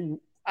 And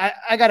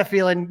I got a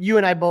feeling you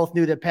and I both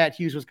knew that Pat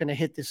Hughes was going to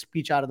hit this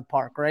speech out of the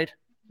park, right?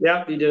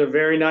 Yep, he did a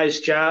very nice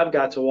job.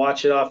 Got to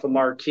watch it off of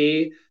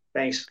marquee.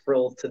 Thanks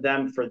to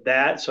them for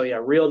that. So yeah,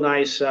 real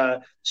nice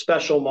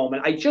special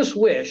moment. I just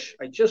wish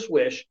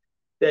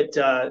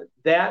that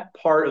that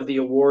part of the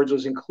awards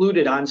was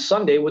included on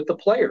Sunday with the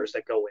players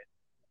that go in.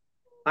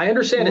 I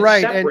understand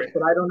it's separate,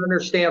 but I don't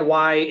understand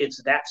why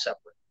it's that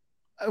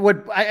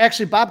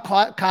separate. Bob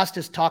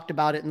Costas talked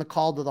about it in the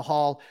Call to the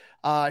Hall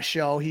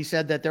show. He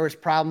said that there was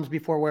problems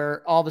before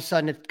where all of a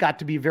sudden it got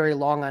to be very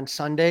long on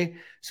Sunday.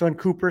 So in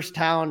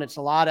Cooperstown, it's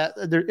a lot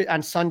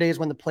on Sundays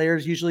when the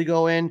players usually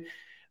go in.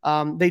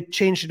 They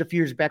changed it a few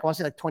years back. I want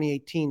to say like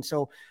 2018.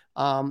 So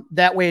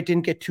that way it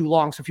didn't get too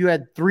long. So if you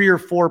had 3 or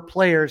 4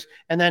 players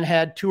and then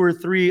had 2 or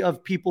 3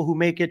 of people who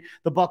make it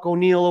the Buck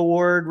O'Neil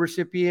Award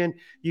recipient,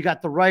 you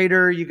got the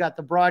writer, you got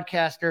the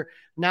broadcaster.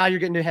 Now you're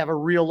getting to have a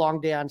real long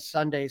day on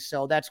Sunday.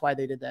 So that's why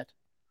they did that.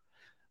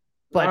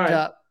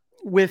 But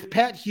with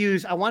Pat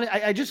Hughes,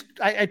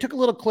 I took a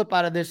little clip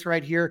out of this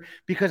right here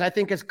because I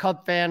think as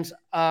Cub fans,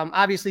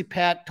 obviously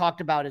Pat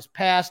talked about his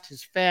past,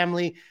 his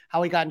family,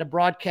 how he got into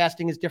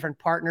broadcasting, his different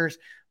partners,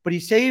 but he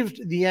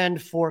saved the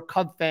end for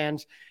Cub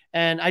fans.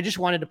 And I just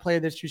wanted to play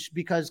this just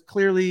because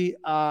clearly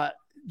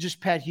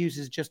just Pat Hughes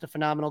is just a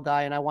phenomenal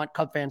guy, and I want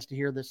Cub fans to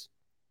hear this.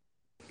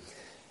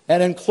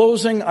 And in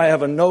closing, I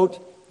have a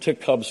note to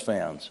Cubs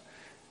fans.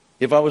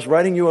 If I was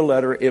writing you a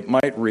letter, it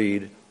might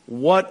read,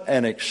 "What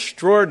an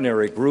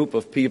extraordinary group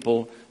of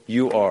people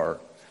you are."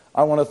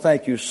 I want to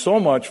thank you so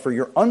much for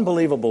your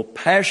unbelievable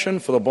passion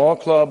for the ball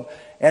club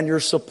and your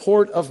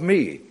support of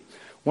me.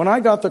 When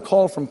I got the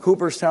call from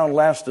Cooperstown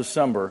last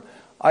December,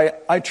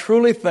 I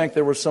truly think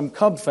there were some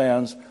Cub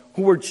fans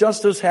who were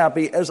just as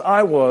happy as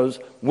I was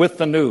with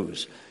the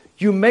news.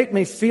 You make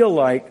me feel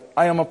like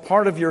I am a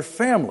part of your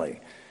family.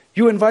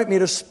 You invite me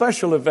to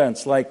special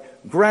events like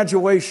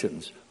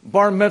graduations,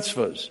 bar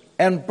mitzvahs,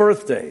 and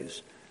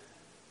birthdays.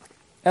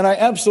 And I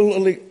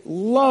absolutely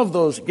love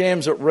those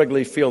games at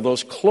Wrigley Field,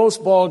 those close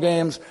ball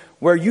games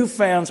where you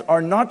fans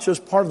are not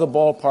just part of the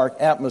ballpark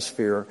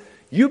atmosphere,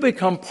 you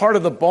become part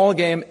of the ball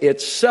game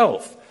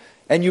itself,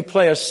 and you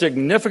play a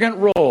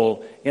significant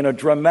role in a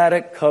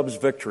dramatic Cubs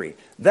victory.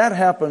 That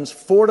happens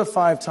 4 to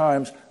 5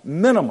 times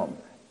minimum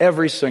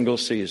every single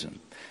season.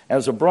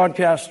 As a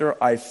broadcaster,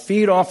 I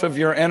feed off of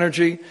your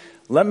energy.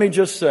 Let me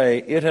just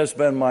say, it has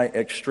been my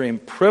extreme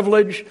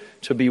privilege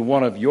to be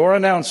one of your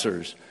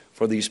announcers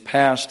for these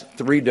past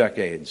 3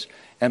 decades.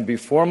 And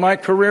before my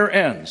career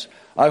ends,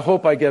 I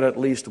hope I get at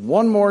least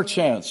one more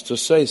chance to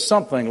say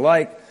something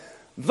like,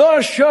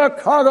 "The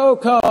Chicago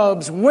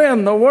Cubs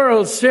win the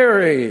World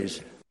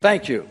Series."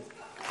 Thank you.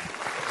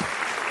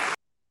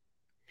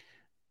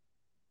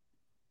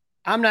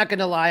 I'm not going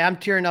to lie. I'm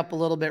tearing up a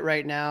little bit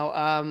right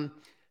now.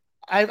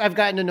 I've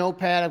gotten to know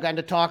Pat. I've gotten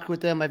to talk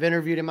with him. I've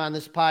interviewed him on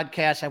this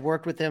podcast. I've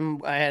worked with him.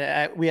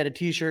 We had a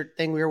T-shirt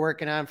thing we were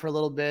working on for a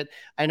little bit.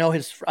 I know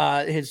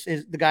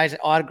the guys at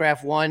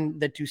Autograph One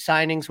that do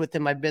signings with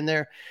him. I've been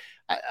there.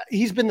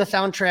 He's been the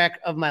soundtrack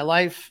of my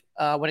life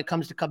when it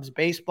comes to Cubs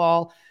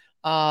baseball.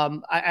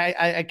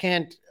 I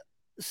can't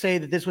say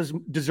that this was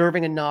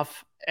deserving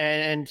enough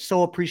and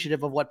so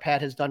appreciative of what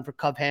Pat has done for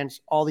Cub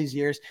fans all these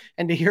years.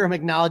 And to hear him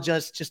acknowledge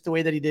us just the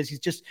way that he did,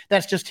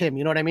 that's just him.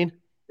 You know what I mean?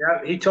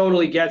 Yeah, he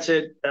totally gets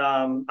it.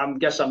 I'm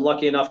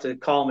lucky enough to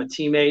call him a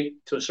teammate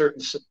to a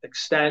certain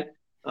extent.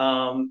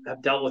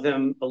 I've dealt with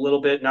him a little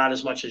bit, not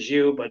as much as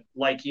you, but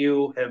like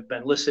you, have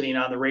been listening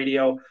on the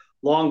radio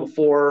long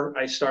before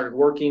I started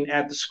working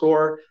at the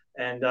Score.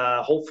 And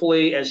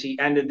hopefully, as he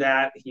ended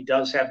that, he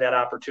does have that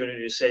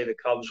opportunity to say the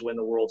Cubs win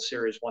the World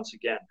Series once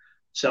again.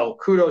 So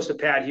kudos to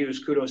Pat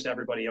Hughes. Kudos to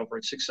everybody over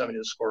at 670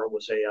 The Score. It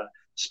was a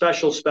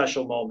special,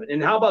 special moment.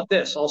 And how about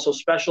this? Also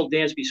special,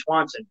 Dansby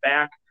Swanson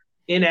back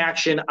in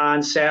action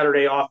on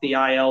Saturday off the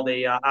IL.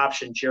 They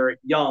optioned Jared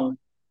Young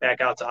back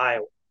out to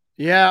Iowa.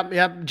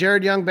 Yeah.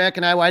 Jared Young back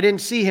in Iowa. I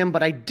didn't see him,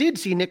 but I did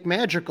see Nick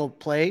Madrigal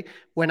play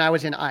when I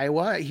was in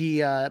Iowa.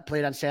 He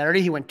played on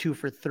Saturday. He went 2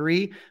 for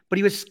 3, but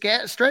he was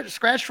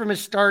scratched from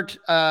his start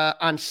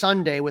on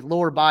Sunday with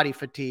lower body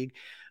fatigue.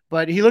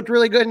 But he looked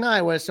really good in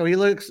Iowa. So he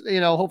looks,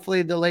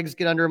 hopefully the legs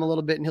get under him a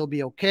little bit and he'll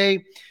be okay.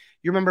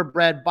 You remember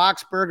Brad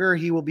Boxberger,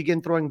 he will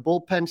begin throwing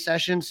bullpen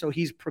sessions. So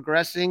he's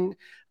progressing.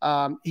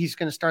 He's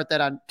going to start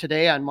that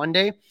today on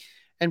Monday.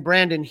 And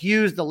Brandon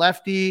Hughes, the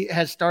lefty,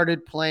 has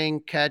started playing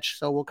catch.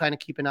 So we'll kind of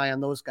keep an eye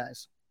on those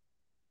guys.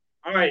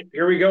 All right,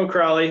 here we go,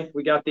 Crowley.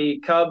 We got the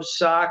Cubs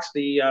Sox,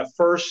 the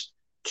first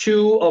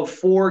 2 of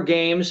 4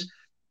 games.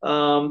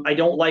 I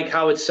don't like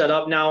how it's set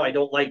up now. I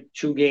don't like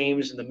 2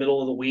 games in the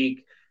middle of the week.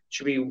 It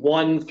should be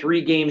 1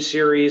 3-game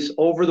series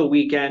over the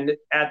weekend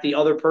at the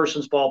other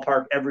person's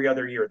ballpark every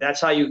other year. That's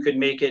how you could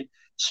make it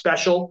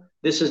special.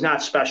 This is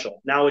not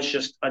special. Now it's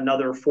just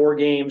another 4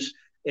 games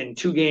and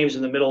 2 games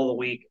in the middle of the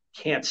week.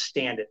 Can't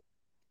stand it.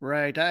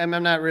 Right. I'm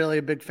not really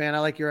a big fan. I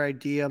like your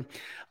idea.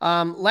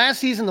 Last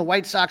season, the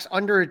White Sox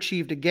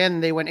underachieved again.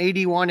 They went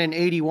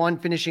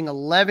 81-81, finishing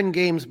 11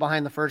 games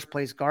behind the first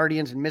place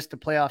Guardians and missed the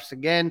playoffs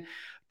again.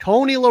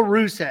 Tony La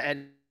Russa, at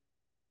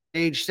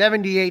age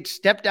 78,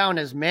 stepped down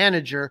as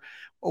manager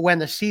when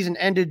the season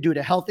ended due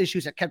to health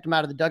issues that kept him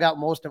out of the dugout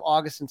most of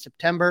August and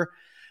September.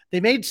 They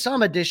made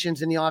some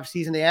additions in the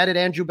offseason. They added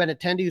Andrew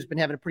Benintendi, who's been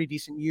having a pretty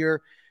decent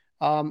year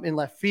in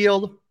left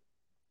field.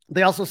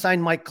 They also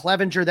signed Mike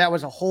Clevenger. That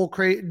was a whole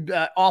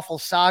awful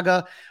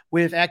saga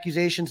with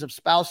accusations of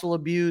spousal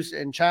abuse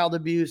and child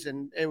abuse,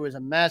 and it was a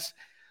mess.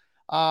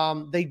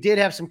 They did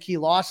have some key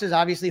losses.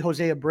 Obviously,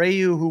 Jose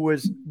Abreu, who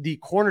was the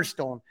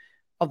cornerstone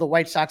of the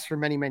White Sox for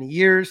many, many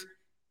years.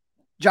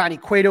 Johnny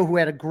Cueto, who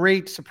had a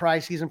great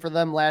surprise season for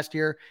them last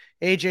year.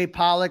 A.J.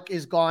 Pollock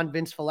is gone.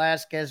 Vince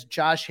Velasquez,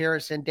 Josh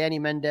Harrison, Danny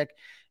Mendick,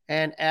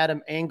 and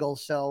Adam Engel.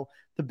 So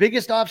the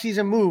biggest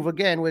offseason move,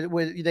 again,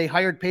 they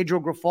hired Pedro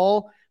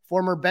Grifol,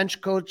 former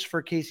bench coach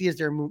for KC, as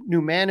their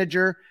new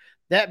manager.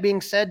 That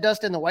being said,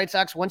 Dustin, the White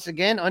Sox once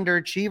again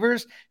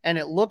underachievers, and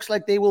it looks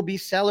like they will be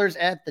sellers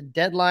at the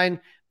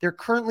deadline. They're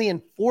currently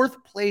in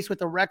 4th place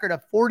with a record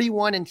of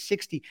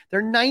 41-60.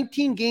 They're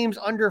 19 games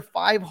under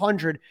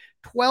 500,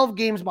 12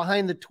 games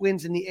behind the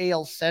Twins in the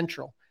AL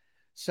Central.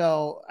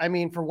 So, I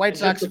mean, for White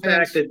Sox fans, the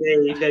fans, fact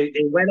that they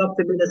went up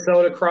to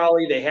Minnesota,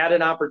 Crawley, they had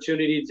an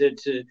opportunity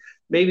to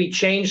maybe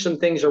change some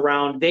things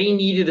around. They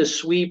needed a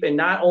sweep, and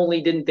not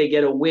only didn't they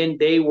get a win,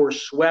 they were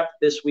swept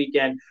this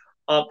weekend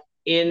up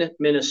in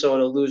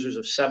Minnesota, losers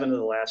of 7 of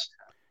the last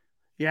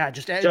 10. Yeah,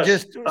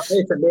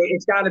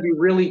 it's got to be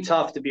really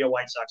tough to be a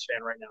White Sox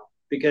fan right now,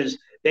 because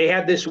they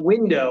had this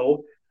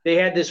window.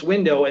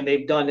 And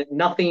they've done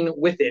nothing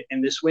with it,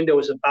 and this window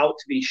is about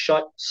to be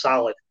shut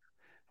solid.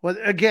 Well,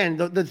 again,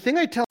 the thing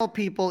I tell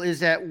people is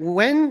that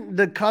when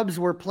the Cubs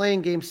were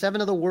playing Game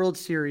 7 of the World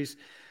Series,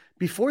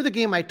 before the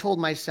game, I told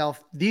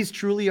myself, these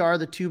truly are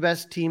the 2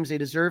 best teams. They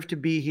deserve to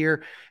be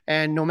here.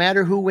 And no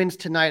matter who wins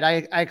tonight,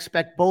 I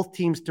expect both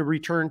teams to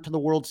return to the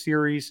World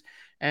Series.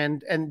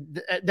 And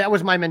that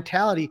was my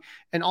mentality.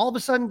 And all of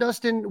a sudden,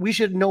 Dustin, we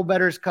should know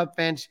better as Cub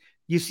fans.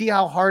 You see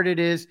how hard it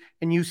is,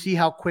 and you see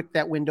how quick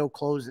that window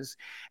closes.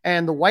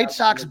 And the White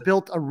Sox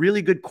built a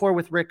really good core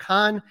with Rick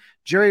Hahn.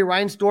 Jerry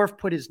Reinsdorf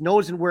put his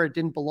nose in where it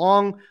didn't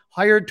belong,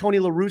 hired Tony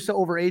La Russa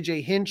over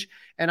A.J. Hinch.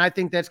 And I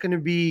think that's going to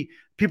be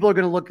 – people are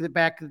going to look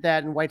back at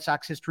that in White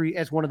Sox history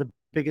as one of the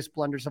biggest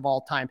blunders of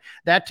all time.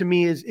 That, to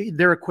me, is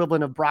their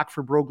equivalent of Brock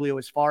Fabroglio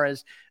as far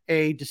as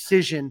a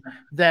decision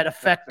that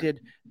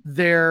affected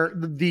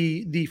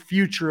the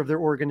future of their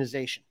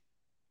organization.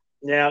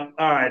 Yeah.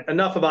 All right.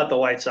 Enough about the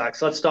White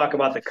Sox. Let's talk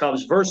about the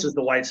Cubs versus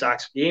the White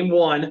Sox. Game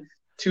 1,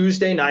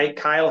 Tuesday night,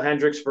 Kyle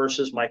Hendricks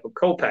versus Michael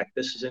Kopech.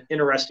 This is an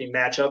interesting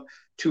matchup.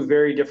 2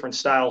 very different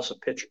styles of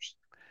pitchers.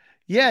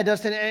 Yeah,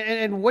 Dustin.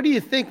 And what do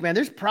you think, man?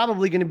 There's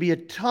probably going to be a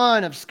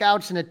ton of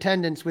scouts in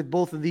attendance with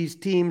both of these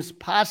teams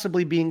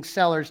possibly being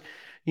sellers.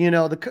 You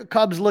know, the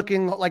Cubs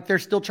looking like they're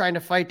still trying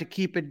to fight to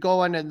keep it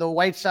going, and the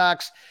White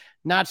Sox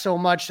not so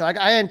much. So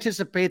I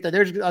anticipate that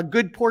there's a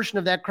good portion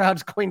of that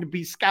crowd's going to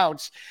be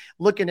scouts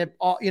looking at,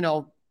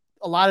 a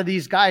lot of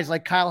these guys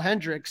like Kyle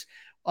Hendricks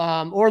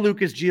or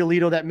Lucas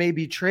Giolito that may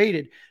be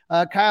traded.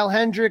 Kyle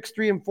Hendricks,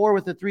 3-4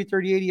 with a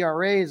 3.38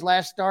 ERA. His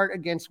last start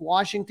against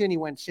Washington, he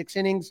went 6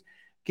 innings,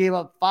 gave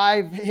up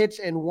 5 hits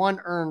and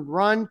 1 earned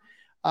run.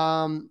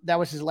 That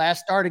was his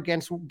last start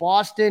against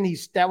Boston.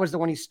 That was the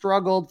one he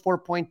struggled,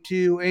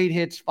 4.2, 8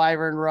 hits, 5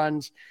 earned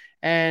runs.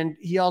 And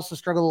he also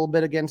struggled a little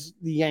bit against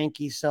the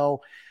Yankees.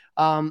 So,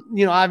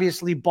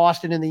 obviously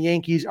Boston and the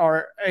Yankees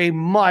are a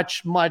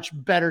much, much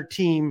better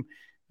team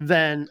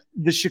than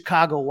the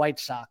Chicago White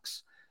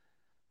Sox.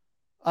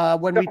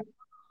 Not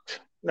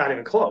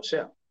even close.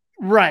 Yeah.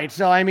 Right.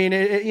 So, I mean,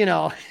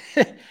 and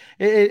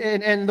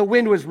the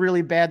wind was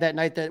really bad that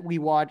night that we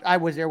watched. I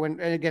was there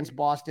against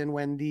Boston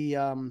when the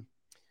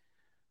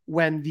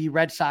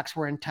Red Sox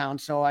were in town.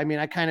 So, I mean,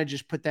 I kind of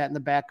just put that in the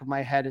back of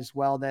my head as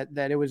well,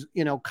 that it was,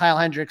 Kyle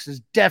Hendricks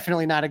is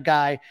definitely not a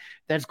guy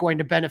that's going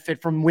to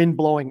benefit from wind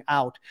blowing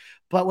out.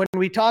 But when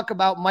we talk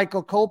about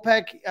Michael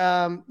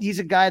Kopech, he's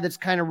a guy that's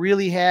kind of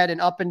really had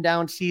an up and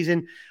down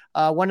season.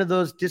 One of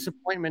those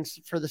disappointments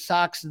for the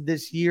Sox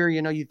this year.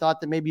 You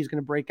thought that maybe he's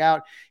going to break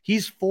out.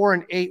 He's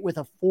 4-8 with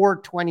a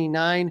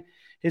 4.29.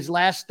 His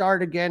last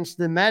start against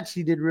the Mets,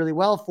 he did really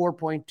well,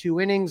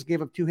 4.2 innings,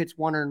 gave up 2 hits,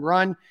 1 earned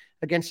run.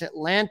 Against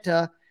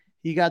Atlanta,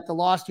 he got the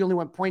loss. He only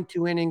went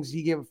 0.2 innings.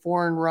 He gave up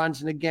 4 earned runs.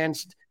 And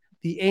against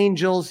the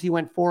Angels, he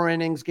went 4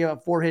 innings, gave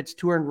up 4 hits,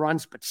 2 earned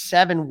runs, but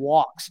 7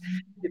 walks.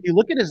 If you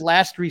look at his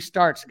last 3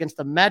 starts, against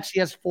the Mets, he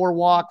has 4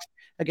 walks.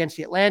 Against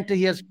the Atlanta,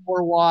 he has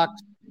 4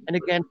 walks. And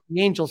against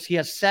the Angels, he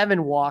has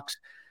 7 walks.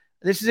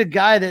 This is a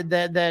guy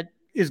that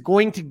is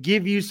going to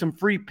give you some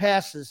free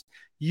passes.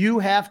 You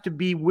have to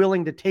be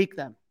willing to take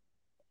them.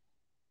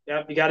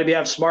 Yeah, you got to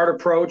have smart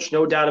approach,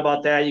 no doubt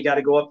about that. You got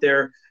to go up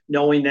there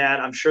knowing that.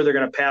 I'm sure they're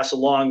going to pass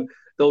along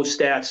those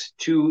stats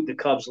to the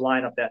Cubs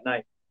lineup that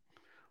night.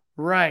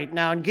 Right.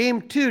 Now in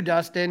game 2,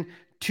 Dustin,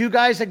 2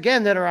 guys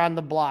again that are on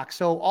the block.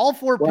 So all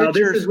 4 pitchers.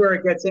 This is where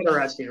it gets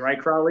interesting, right,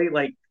 Crowley?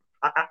 Like,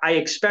 I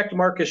expect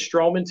Marcus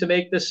Stroman to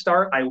make this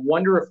start. I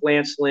wonder if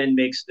Lance Lynn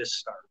makes this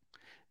start.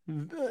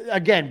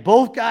 Again,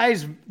 both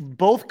guys,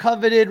 both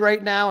coveted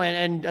right now.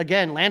 And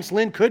again, Lance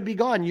Lynn could be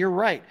gone. You're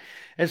right.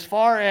 As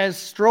far as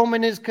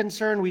Stroman is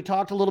concerned, we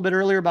talked a little bit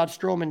earlier about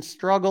Stroman's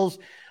struggles.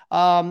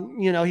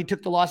 He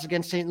took the loss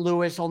against St.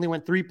 Louis, only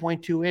went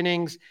 3.2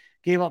 innings,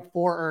 gave up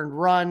 4 earned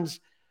runs.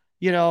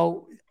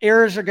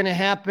 Errors are going to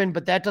happen,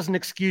 but that doesn't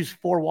excuse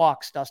 4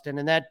 walks, Dustin.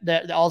 And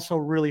that also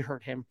really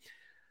hurt him.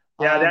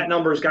 Yeah, that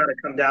number's got to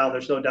come down.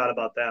 There's no doubt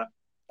about that.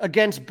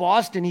 Against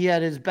Boston, he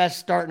had his best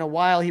start in a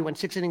while. He went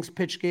 6 innings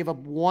pitched, gave up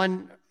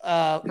 1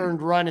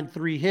 earned run and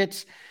 3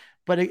 hits,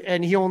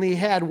 and he only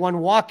had 1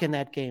 walk in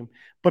that game.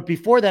 But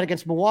before that,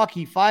 against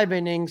Milwaukee, 5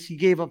 innings, he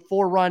gave up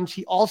 4 runs.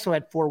 He also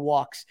had 4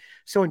 walks.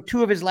 So in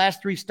 2 of his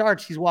last 3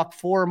 starts, he's walked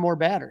 4 or more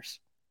batters.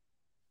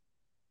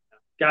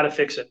 Got to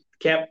fix it.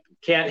 Can't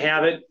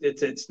have it.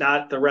 It's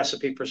not the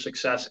recipe for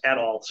success at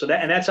all. So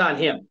that's on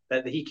him.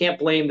 That he can't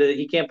blame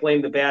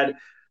the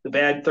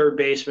bad third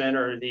baseman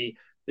or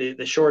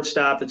the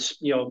shortstop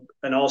that's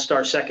an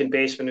all-star second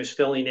baseman who's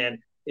filling in.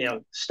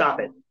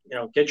 Stop it.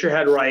 Get your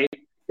head right,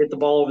 hit the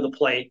ball over the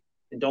plate,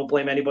 and don't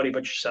blame anybody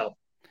but yourself.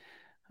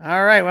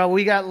 All right. Well,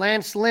 we got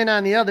Lance Lynn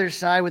on the other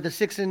side with a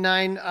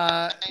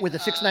 6-9 with a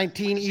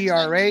 6.19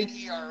 ERA.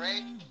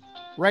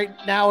 Right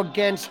now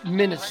against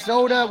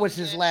Minnesota was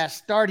his last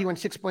start. He went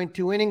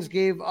 6.2 innings,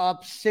 gave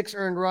up 6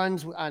 earned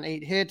runs on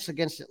 8 hits.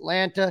 Against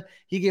Atlanta,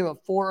 he gave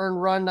up 4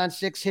 earned runs on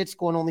 6 hits,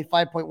 going only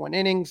 5.1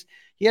 innings.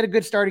 He had a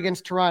good start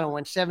against Toronto,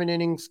 went 7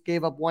 innings,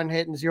 gave up 1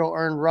 hit and 0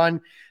 earned run.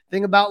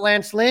 Thing about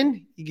Lance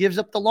Lynn, he gives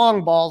up the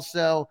long ball.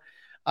 So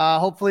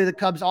hopefully the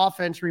Cubs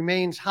offense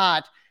remains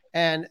hot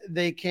and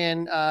they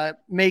can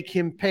make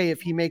him pay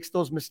if he makes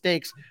those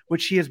mistakes,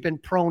 which he has been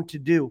prone to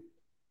do.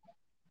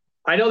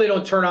 I know they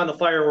don't turn on the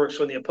fireworks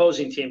when the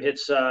opposing team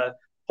hits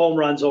home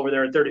runs over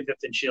there at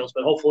 35th and Shields,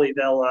 but hopefully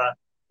they'll,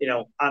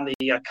 on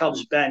the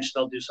Cubs bench,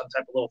 they'll do some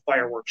type of little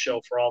fireworks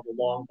show for all the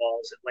long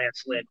balls that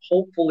Lance Lynn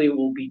hopefully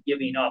will be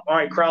giving up. All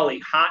right, Crowley,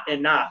 hot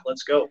and not.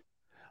 Let's go.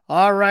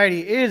 All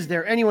righty. Is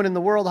there anyone in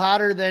the world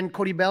hotter than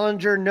Cody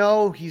Bellinger?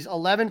 No. He's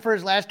 11 for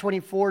his last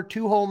 24,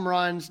 2 home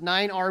runs,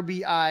 9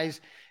 RBIs.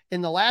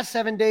 In the last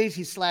 7 days,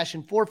 he's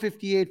slashing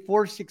 458,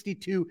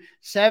 462,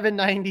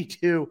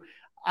 792.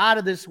 Out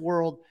of this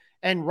world.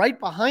 And right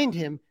behind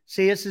him,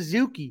 Seiya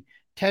Suzuki,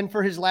 10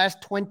 for his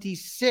last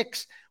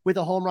 26 with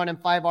a home run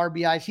and 5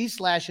 RBIs. He's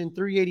slashing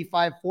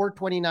 385,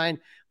 429,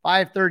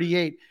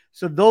 538.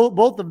 So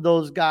both of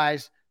those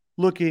guys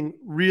looking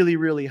really,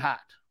 really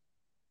hot.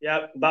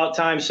 Yeah, about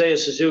time, Seiya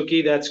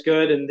Suzuki. That's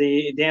good. And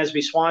the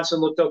Dansby Swanson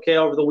looked okay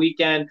over the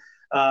weekend.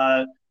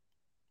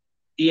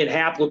 Ian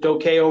Happ looked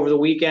okay over the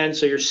weekend.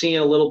 So you're seeing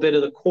a little bit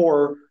of the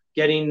core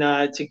getting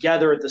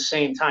together at the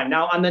same time.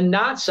 Now, on the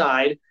not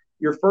side,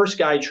 your first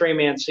guy, Trey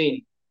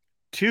Mancini.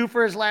 2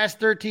 for his last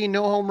 13,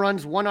 no home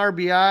runs, 1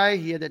 RBI.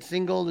 He had that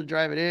single to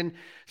drive it in,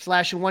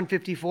 slashing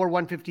 154,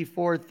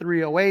 154,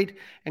 308.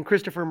 And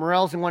Christopher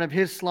Morel's in one of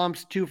his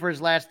slumps, 2 for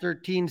his last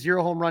 13,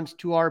 0 home runs,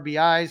 2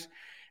 RBIs.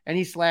 And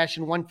he's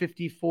slashing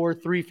 154,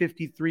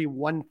 353,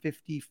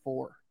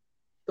 154.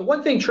 The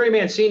one thing Trey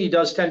Mancini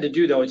does tend to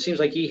do, though, it seems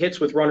like he hits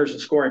with runners in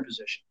scoring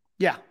position.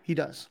 Yeah, he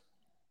does.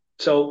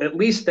 So at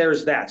least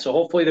there's that. So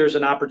hopefully there's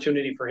an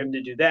opportunity for him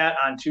to do that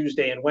on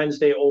Tuesday and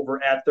Wednesday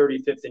over at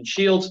 35th and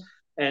Shields.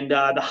 And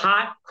the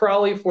hot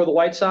Crowley for the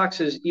White Sox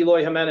is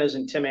Eloy Jimenez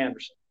and Tim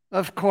Anderson.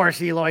 Of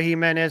course, Eloy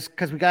Jimenez,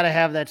 because we got to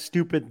have that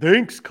stupid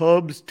 "Thanks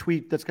Cubs"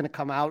 tweet that's going to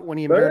come out when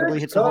he invariably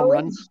hits a home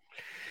run.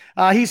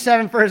 He's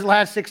 7 for his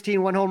last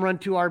 16, 1 home run,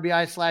 2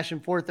 RBI, slashing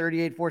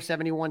 438,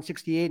 470,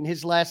 168 in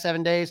his last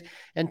 7 days.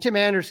 And Tim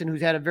Anderson,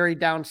 who's had a very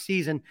down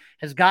season,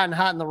 has gotten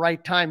hot in the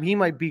right time. He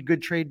might be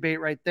good trade bait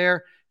right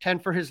there. 10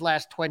 for his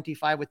last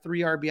 25 with 3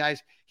 RBIs.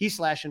 He's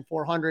slashing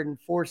 400 and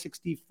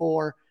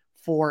 464,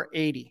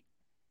 480.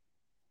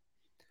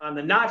 On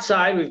the not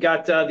side, we've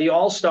got the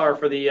all-star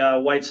for the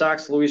White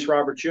Sox, Luis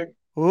Robert Jr.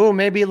 Ooh,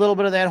 maybe a little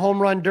bit of that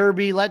home run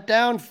derby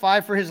letdown.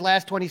 5 for his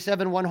last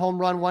 27, 1 home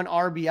run, 1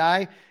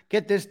 RBI.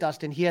 Get this,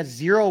 Dustin. He has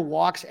 0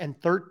 walks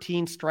and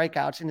 13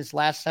 strikeouts in his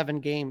last 7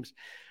 games.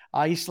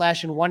 He's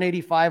slashing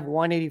 185,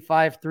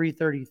 185,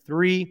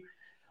 333.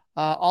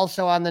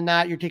 Also on the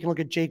knot, you're taking a look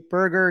at Jake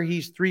Berger.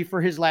 He's 3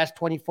 for his last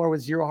 24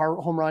 with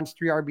 0 home runs,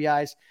 3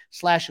 RBIs,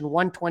 slashing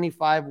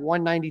 125,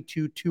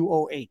 192,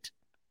 208.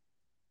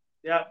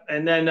 Yeah,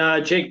 and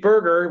then Jake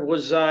Berger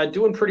was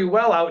doing pretty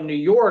well out in New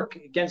York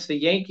against the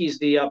Yankees.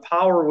 The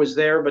power was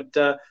there,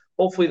 but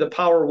hopefully the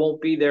power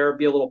won't be there. It'll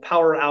be a little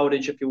power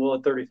outage, if you will,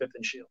 at 35th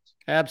and Shields.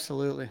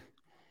 Absolutely.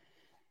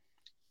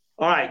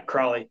 All right,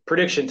 Crowley,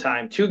 prediction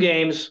time. 2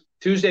 games,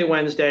 Tuesday,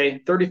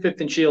 Wednesday,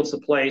 35th and Shields, the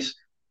place.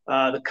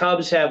 The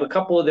Cubs have a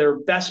couple of their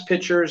best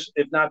pitchers,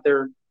 if not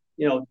their,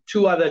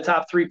 two out of the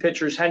top three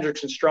pitchers,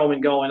 Hendricks and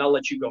Stroman, going. I'll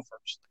let you go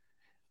first.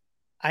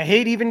 I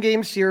hate even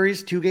game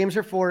series, 2 games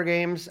or 4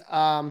 games.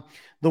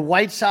 The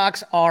White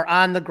Sox are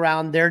on the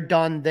ground. They're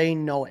done. They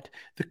know it.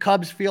 The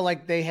Cubs feel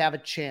like they have a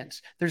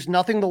chance. There's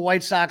nothing the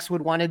White Sox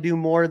would want to do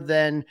more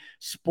than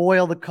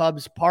spoil the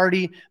Cubs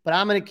party, but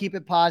I'm going to keep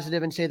it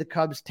positive and say the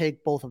Cubs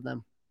take both of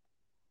them.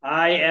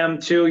 I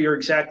am too. You're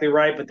exactly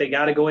right, but they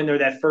got to go in there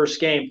that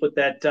first game, put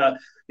that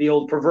the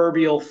old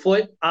proverbial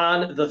foot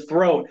on the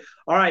throat.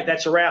 All right,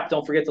 that's a wrap.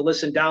 Don't forget to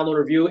listen, download,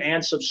 review,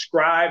 and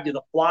subscribe to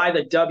the Fly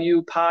the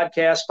W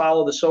podcast.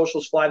 Follow the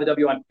socials, Fly the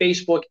W on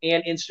Facebook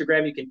and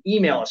Instagram. You can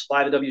email us,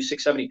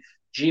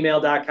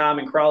 flythew670gmail.com.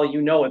 And Crowley,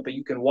 you know it, but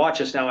you can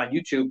watch us now on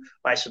YouTube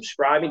by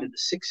subscribing to the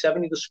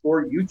 670 The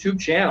Score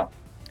YouTube channel.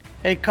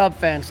 Hey, Cub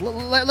fans,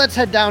 let's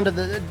head down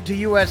to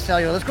U.S.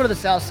 Cellular. Let's go to the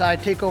South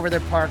Side, take over their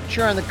park,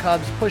 cheer on the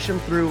Cubs, push them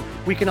through.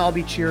 We can all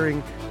be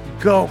cheering.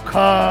 Go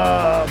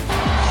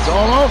Cubs!